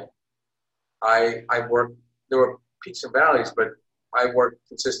 Right? I worked, there were peaks and valleys, but I worked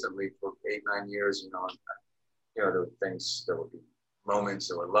consistently for 8-9 years, and, there were things, there would be moments,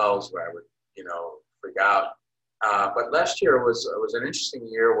 there were lulls where I would, freak out. But last year was an interesting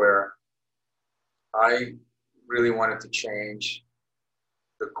year where I really wanted to change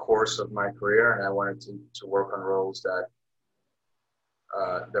the course of my career, and I wanted to work on roles that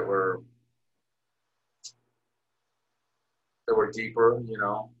were deeper,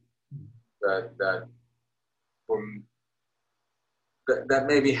 that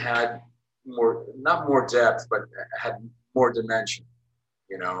maybe had more, not more depth, but had more dimension,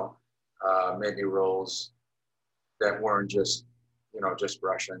 maybe roles that weren't just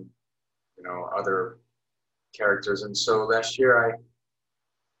Russian, other characters. And so last year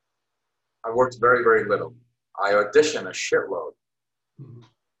I worked very, very little. I auditioned a shitload. Mm-hmm.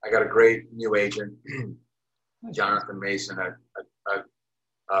 I got a great new agent, Jonathan Mason at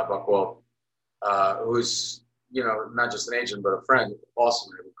Buckwalk, who's, not just an agent, but a friend,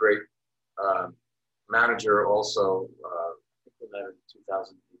 awesome. I have a great manager also, I think we met in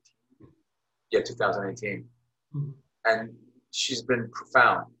 2018. Yeah, 2018. Mm-hmm. And she's been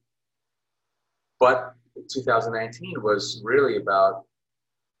profound. But 2019 was really about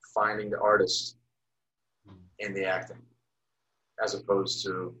finding the artist in the acting, as opposed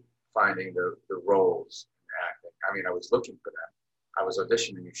to finding the roles in acting. I mean, I was looking for them. I was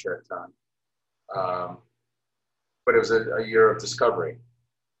auditioning a shit ton. But it was a year of discovery.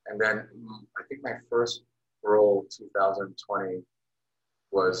 And then I think my first role, 2020,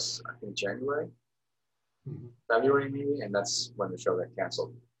 was, I think, January, February maybe, and that's when the show got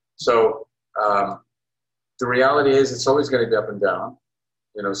canceled. So the reality is it's always going to be up and down.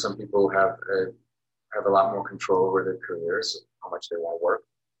 Some people have a lot more control over their careers, how much they want to work.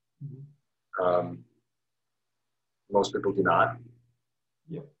 Mm-hmm. Most people do not.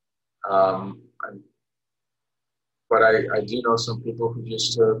 Yep. But I do know some people who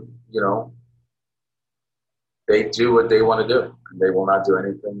just, They do what they want to do, and they will not do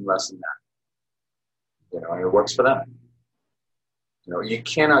anything less than that. And it works for them. You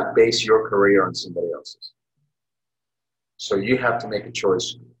cannot base your career on somebody else's. So you have to make a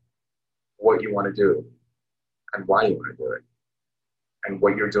choice what you want to do and why you want to do it and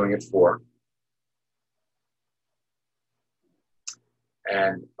what you're doing it for.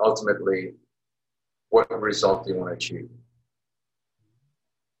 And ultimately, what result do you want to achieve?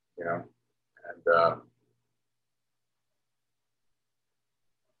 And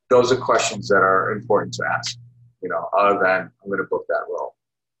those are questions that are important to ask, other than I'm going to book that role.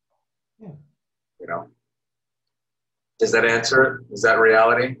 Yeah. Does that answer it? Is that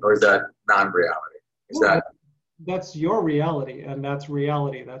reality or is that non-reality? That's your reality, and that's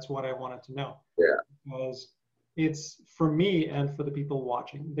reality. That's what I wanted to know. Yeah. Because it's for me and for the people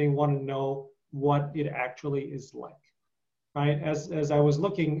watching. They want to know what it actually is like, right? As I was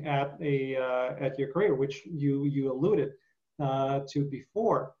looking at at your career, which you alluded to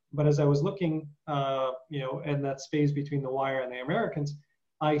before, but as I was looking, in that space between The Wire and The Americans,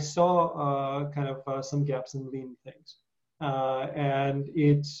 I saw some gaps and lean things. And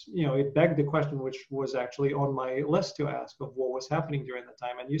it begged the question, which was actually on my list to ask, of what was happening during the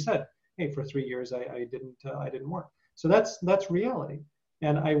time. And you said, hey, for 3 years I didn't work. So that's reality.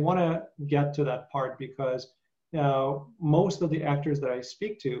 And I want to get to that part because most of the actors that I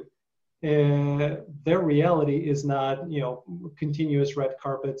speak to, their reality is not continuous red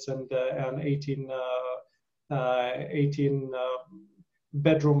carpets and 18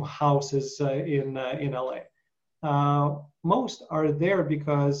 bedroom houses in LA. Most are there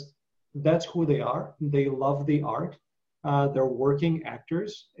because that's who they are. They love the art. They're working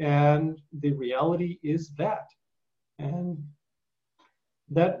actors, and the reality is that. And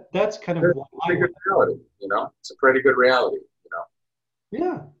that's kind of what I want. Reality, it's a pretty good reality,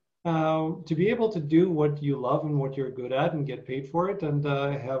 Yeah. To be able to do what you love and what you're good at and get paid for it and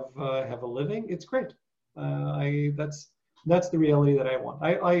have a living, it's great. That's the reality that I want.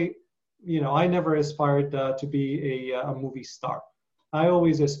 I never aspired to be a movie star. I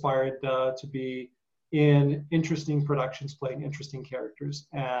always aspired to be in interesting productions, playing interesting characters,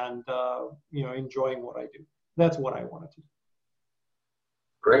 and enjoying what I do. That's what I wanted to do.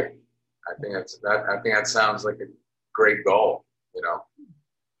 Great. I think that sounds like a great goal.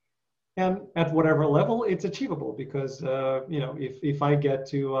 And at whatever level, it's achievable because if I get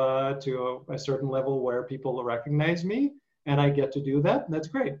to a certain level where people recognize me and I get to do that, that's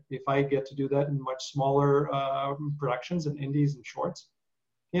great. If I get to do that in much smaller productions and indies and shorts,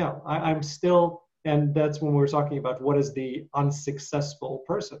 I'm still. And that's when we're talking about what is the unsuccessful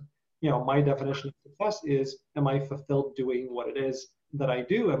person. My definition of success is, am I fulfilled doing what it is that I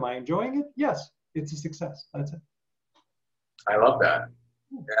do? Am I enjoying it? Yes, it's a success. That's it. I love that.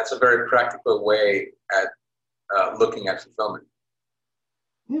 That's a very practical way at looking at fulfillment.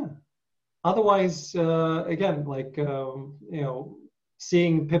 Yeah. Otherwise, again,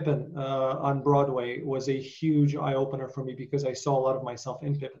 seeing Pippin on Broadway was a huge eye-opener for me because I saw a lot of myself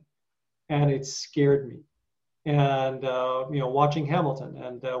in Pippin. And it scared me. And, watching Hamilton,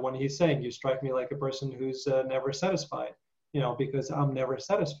 and when he's saying, you strike me like a person who's never satisfied, because I'm never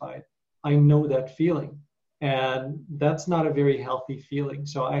satisfied. I know that feeling. And that's not a very healthy feeling.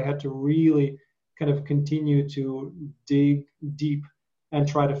 So I had to really kind of continue to dig deep and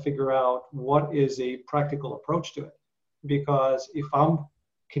try to figure out what is a practical approach to it. Because if I'm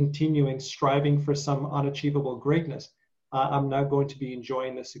continuing striving for some unachievable greatness, I'm not going to be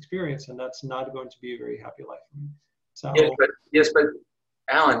enjoying this experience, and that's not going to be a very happy life for me. So yes, but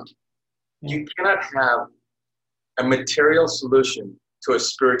Alan, you cannot have a material solution to a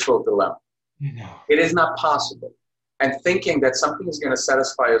spiritual dilemma. No. It is not possible. And thinking that something is going to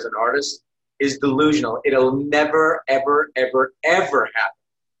satisfy as an artist is delusional. It'll never, ever, ever, ever happen.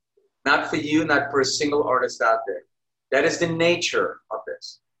 Not for you, not for a single artist out there. That is the nature of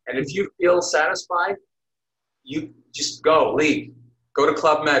this. And if you feel satisfied, you just leave. Go to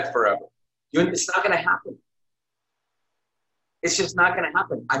Club Med forever. It's not going to happen. It's just not going to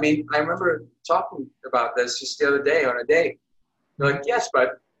happen. I mean, I remember talking about this just the other day on a date. They're like, yes,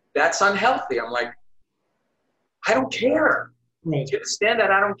 but that's unhealthy. I'm like, I don't care. Right. Do you understand that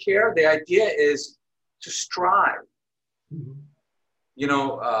I don't care? The idea is to strive. Mm-hmm.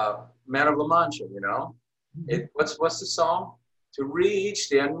 Man of La Mancha, Mm-hmm. What's the song? To reach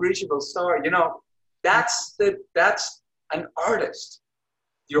the unreachable star. That's an artist.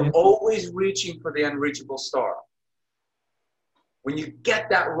 You're always reaching for the unreachable star. When you get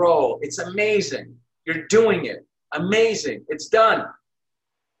that role, it's amazing. You're doing it. Amazing. It's done.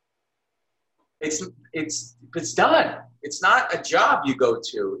 It's done. It's not a job you go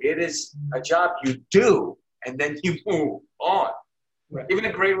to. It is a job you do, and then you move on. Right. Even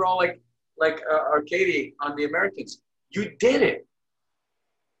a great role like Arcady on The Americans, you did it.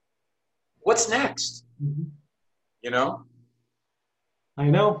 What's next? Mm-hmm. You know? I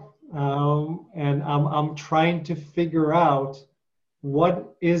know, and I'm trying to figure out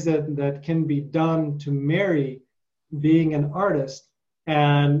what is it that can be done to marry being an artist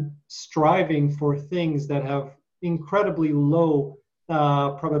and striving for things that have incredibly low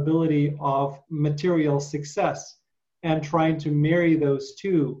probability of material success, and trying to marry those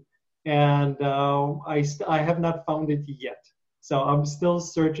two. And I have not found it yet, so I'm still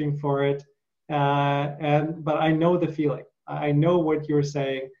searching for it. But I know the feeling. I know what you're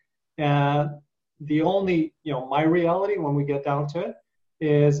saying. And the only, my reality when we get down to it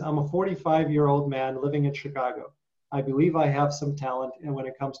is I'm a 45-year-old man living in Chicago. I believe I have some talent when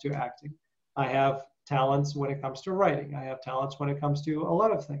it comes to acting. I have talents when it comes to writing. I have talents when it comes to a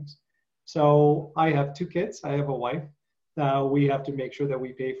lot of things. So I have 2 kids. I have a wife. We have to make sure that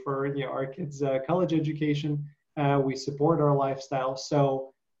we pay for our kids' college education. We support our lifestyle.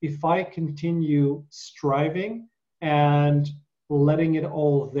 So if I continue striving and letting it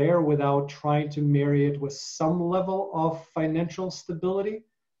all there without trying to marry it with some level of financial stability,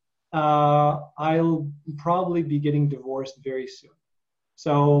 I'll probably be getting divorced very soon.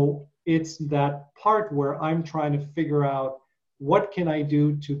 So it's that part where I'm trying to figure out what can I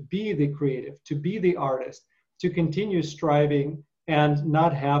do to be the creative, to be the artist, to continue striving and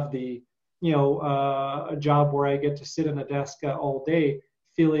not have the, a job where I get to sit in a desk all day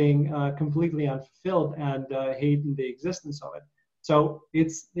feeling completely unfulfilled and hating the existence of it. So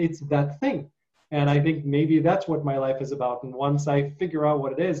it's that thing. And I think maybe that's what my life is about. And once I figure out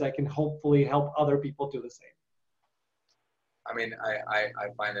what it is, I can hopefully help other people do the same. I mean, I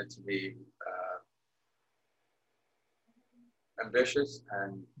find it to be ambitious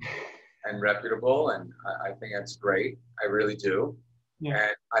and reputable, and I think that's great. I really do. Yeah.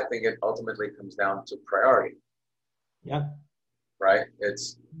 And I think it ultimately comes down to priority. Yeah. Right?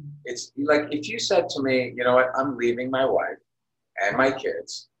 It's like if you said to me, you know what, I'm leaving my wife and my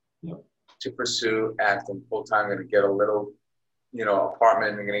kids to pursue acting full time. I'm going to get a little,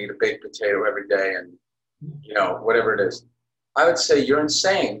 apartment. I'm going to eat a baked potato every day and, whatever it is. I would say you're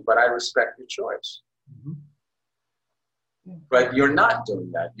insane, but I respect your choice. Mm-hmm. But you're not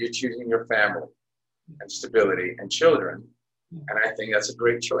doing that. You're choosing your family and stability and children. And I think that's a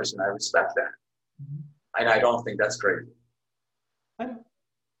great choice, and I respect that. And I don't think that's crazy.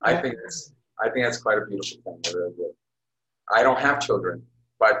 I think that's quite a beautiful thing. I really do. I don't have children,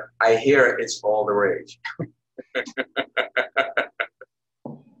 but I hear it's all the rage.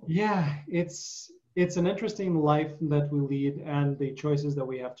 Yeah, it's an interesting life that we lead and the choices that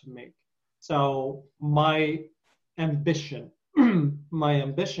we have to make. So my ambition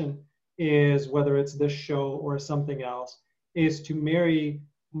is, whether it's this show or something else, is to marry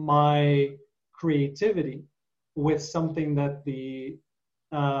my creativity with something that the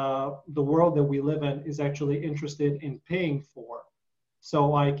world that we live in is actually interested in paying for,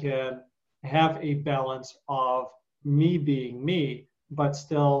 so I can have a balance of me being me, but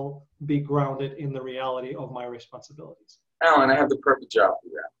still be grounded in the reality of my responsibilities. Alan, I have the perfect job for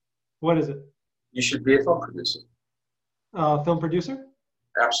that. What is it? You should be a film producer. Film producer?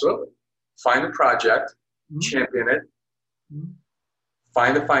 Absolutely. Find a project, champion it,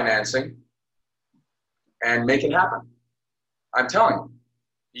 find the financing, and make it happen. I'm telling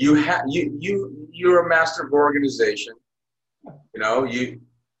you, you're a master of organization. You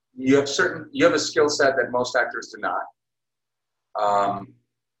have a skill set that most actors do not.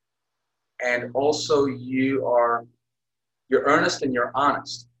 And also you're earnest and you're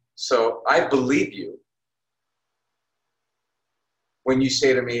honest. So I believe you when you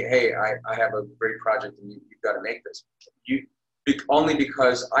say to me, hey, I have a great project and you've got to make this. Only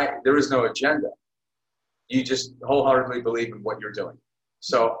because there is no agenda. You just wholeheartedly believe in what you're doing.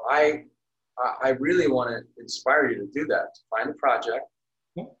 So I really want to inspire you to do that. To find a project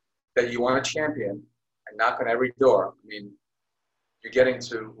that you want to champion and knock on every door. I mean, you're getting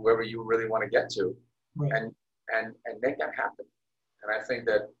to whoever you really want to get to, right, and make that happen. And I think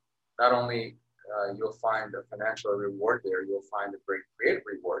that not only you'll find a financial reward there, you'll find a great creative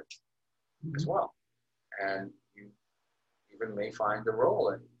reward as well. And you even may find a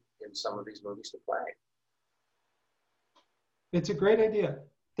role in some of these movies to play. It's a great idea.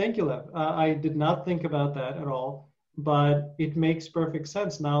 Thank you, Lev. I did not think about that at all, but it makes perfect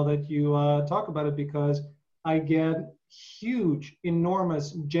sense now that you talk about it, because I get huge,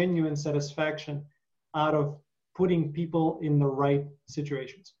 enormous, genuine satisfaction out of putting people in the right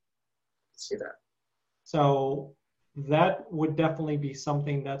situations. See that. So that would definitely be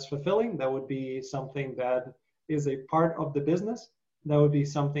something that's fulfilling. That would be something that is a part of the business. That would be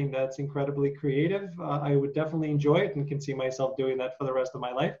something that's incredibly creative. I would definitely enjoy it and can see myself doing that for the rest of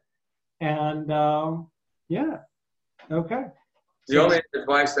my life. And yeah, okay. The only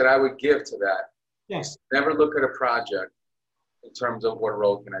advice that I would give to that Yeah. is never look at a project in terms of what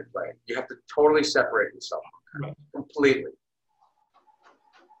role can I play. You have to totally separate yourself from that, Right. completely.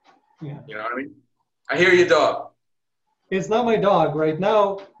 Yeah. You know what I mean? I hear your dog. It's not my dog. Right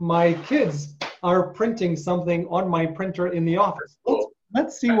now, my kids are printing something on my printer in the office.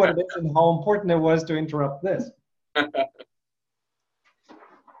 Let's see what it is and how important it was to interrupt this.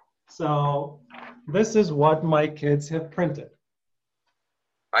 So this is what my kids have printed.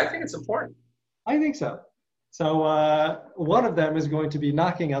 I think it's important. I think so. So one of them is going to be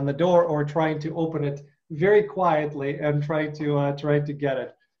knocking on the door or trying to open it very quietly and try to get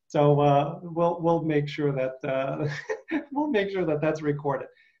it. So we'll make sure that that's recorded.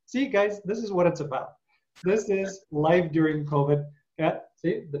 See, guys, this is what it's about. This is live during COVID. Yeah,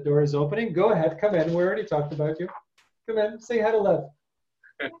 see, the door is opening. Go ahead, come in. We already talked about you. Come in, say hi to Lev.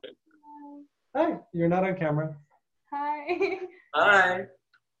 Hi, you're not on camera. Hi. Hi.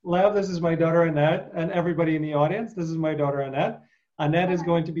 Lev, this is my daughter Annette, and everybody in the audience, this is my daughter Annette. Annette is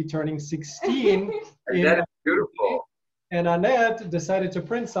going to be turning 16. That is beautiful. And Annette decided to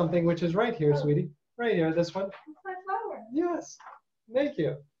print something, which is right here, sweetie. Right here, this one. It's my flower. Yes. Thank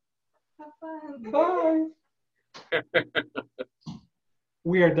you. Have fun. Bye.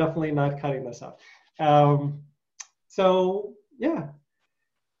 We are definitely not cutting this out. So yeah,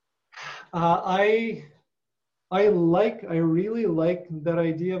 I really like that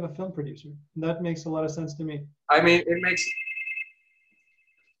idea of a film producer. That makes a lot of sense to me. I mean, it makes.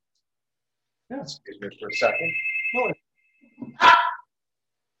 Yeah. Excuse me for a second. No,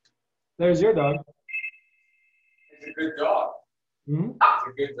 there's your dog. It's a good dog. Mm-hmm. It's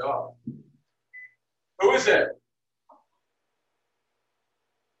a good dog. Who is it?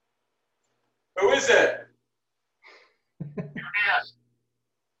 Who is it? UPS.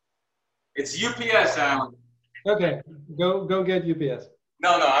 It's UPS, Alan. Okay, go get UPS.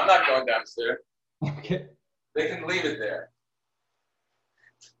 No, I'm not going downstairs. Okay. They can leave it there.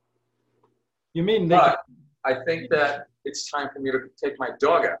 You mean they But I think that it's time for me to take my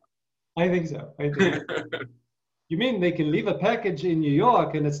dog out. I think so. I think. You mean they can leave a package in New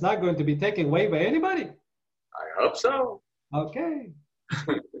York and it's not going to be taken away by anybody? I hope so. Okay.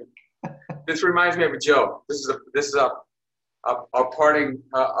 This reminds me of a joke. This is a parting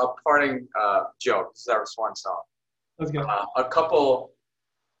joke. This is our swan song. Let's go. A couple,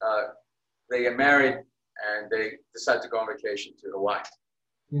 they get married and they decide to go on vacation to Hawaii.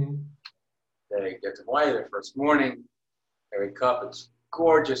 Mm-hmm. They get to Hawaii their first morning. They wake up. It's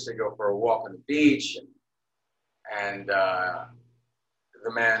gorgeous. They go for a walk on the beach, and the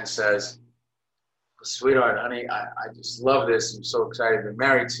man says, "Sweetheart, honey, I just love this. I'm so excited to be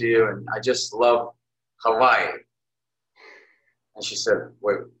married to you, and I just love Hawaii." And she said,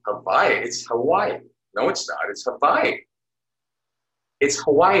 "Wait, Hawaii? It's Hawaii." "No, it's not. It's Hawaii." "It's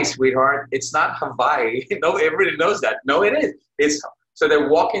Hawaii, sweetheart. It's not Hawaii." No, everybody knows that. No, it is. So they're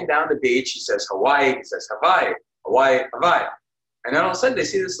walking down the beach. He says Hawaii. He says Hawaii. Hawaii, Hawaii. And then all of a sudden they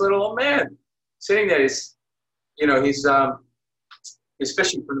see this little old man sitting there. He's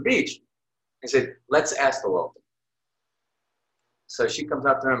fishing from the beach. He said, "Let's ask the local." So she comes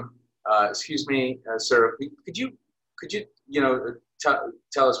up to him. "Excuse me, sir. Could you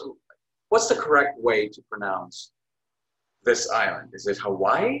tell us what's the correct way to pronounce this island? Is it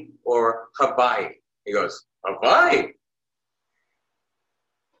Hawaii or Hawaii?" He goes, "Hawaii."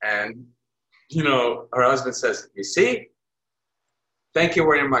 And her husband says, "You see? Thank you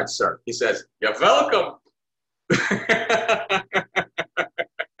very much, sir." He says, "You're welcome."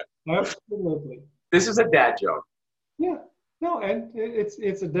 Absolutely. This is a dad joke. Yeah. No, and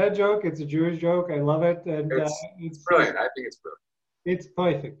it's a dad joke. It's a Jewish joke. I love it. And it's brilliant. I think it's brilliant. It's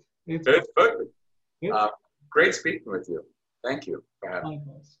perfect. It's perfect. It's Great speaking with you. Thank you for having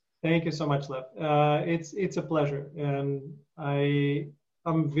me. Thank you so much, Lev. It's a pleasure, and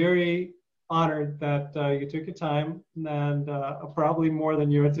I'm very honored that you took your time, and probably more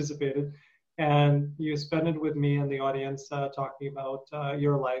than you anticipated, and you spent it with me and the audience talking about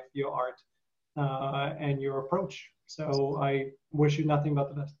your life, your art, and your approach. So I wish you nothing but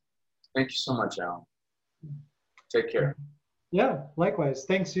the best. Thank you so much, Alan. Take care. Yeah, likewise.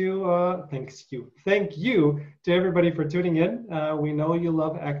 Thank you to everybody for tuning in. We know you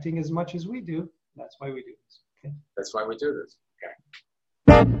love acting as much as we do. That's why we do this. Okay. That's why we do this.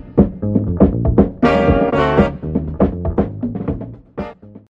 Okay.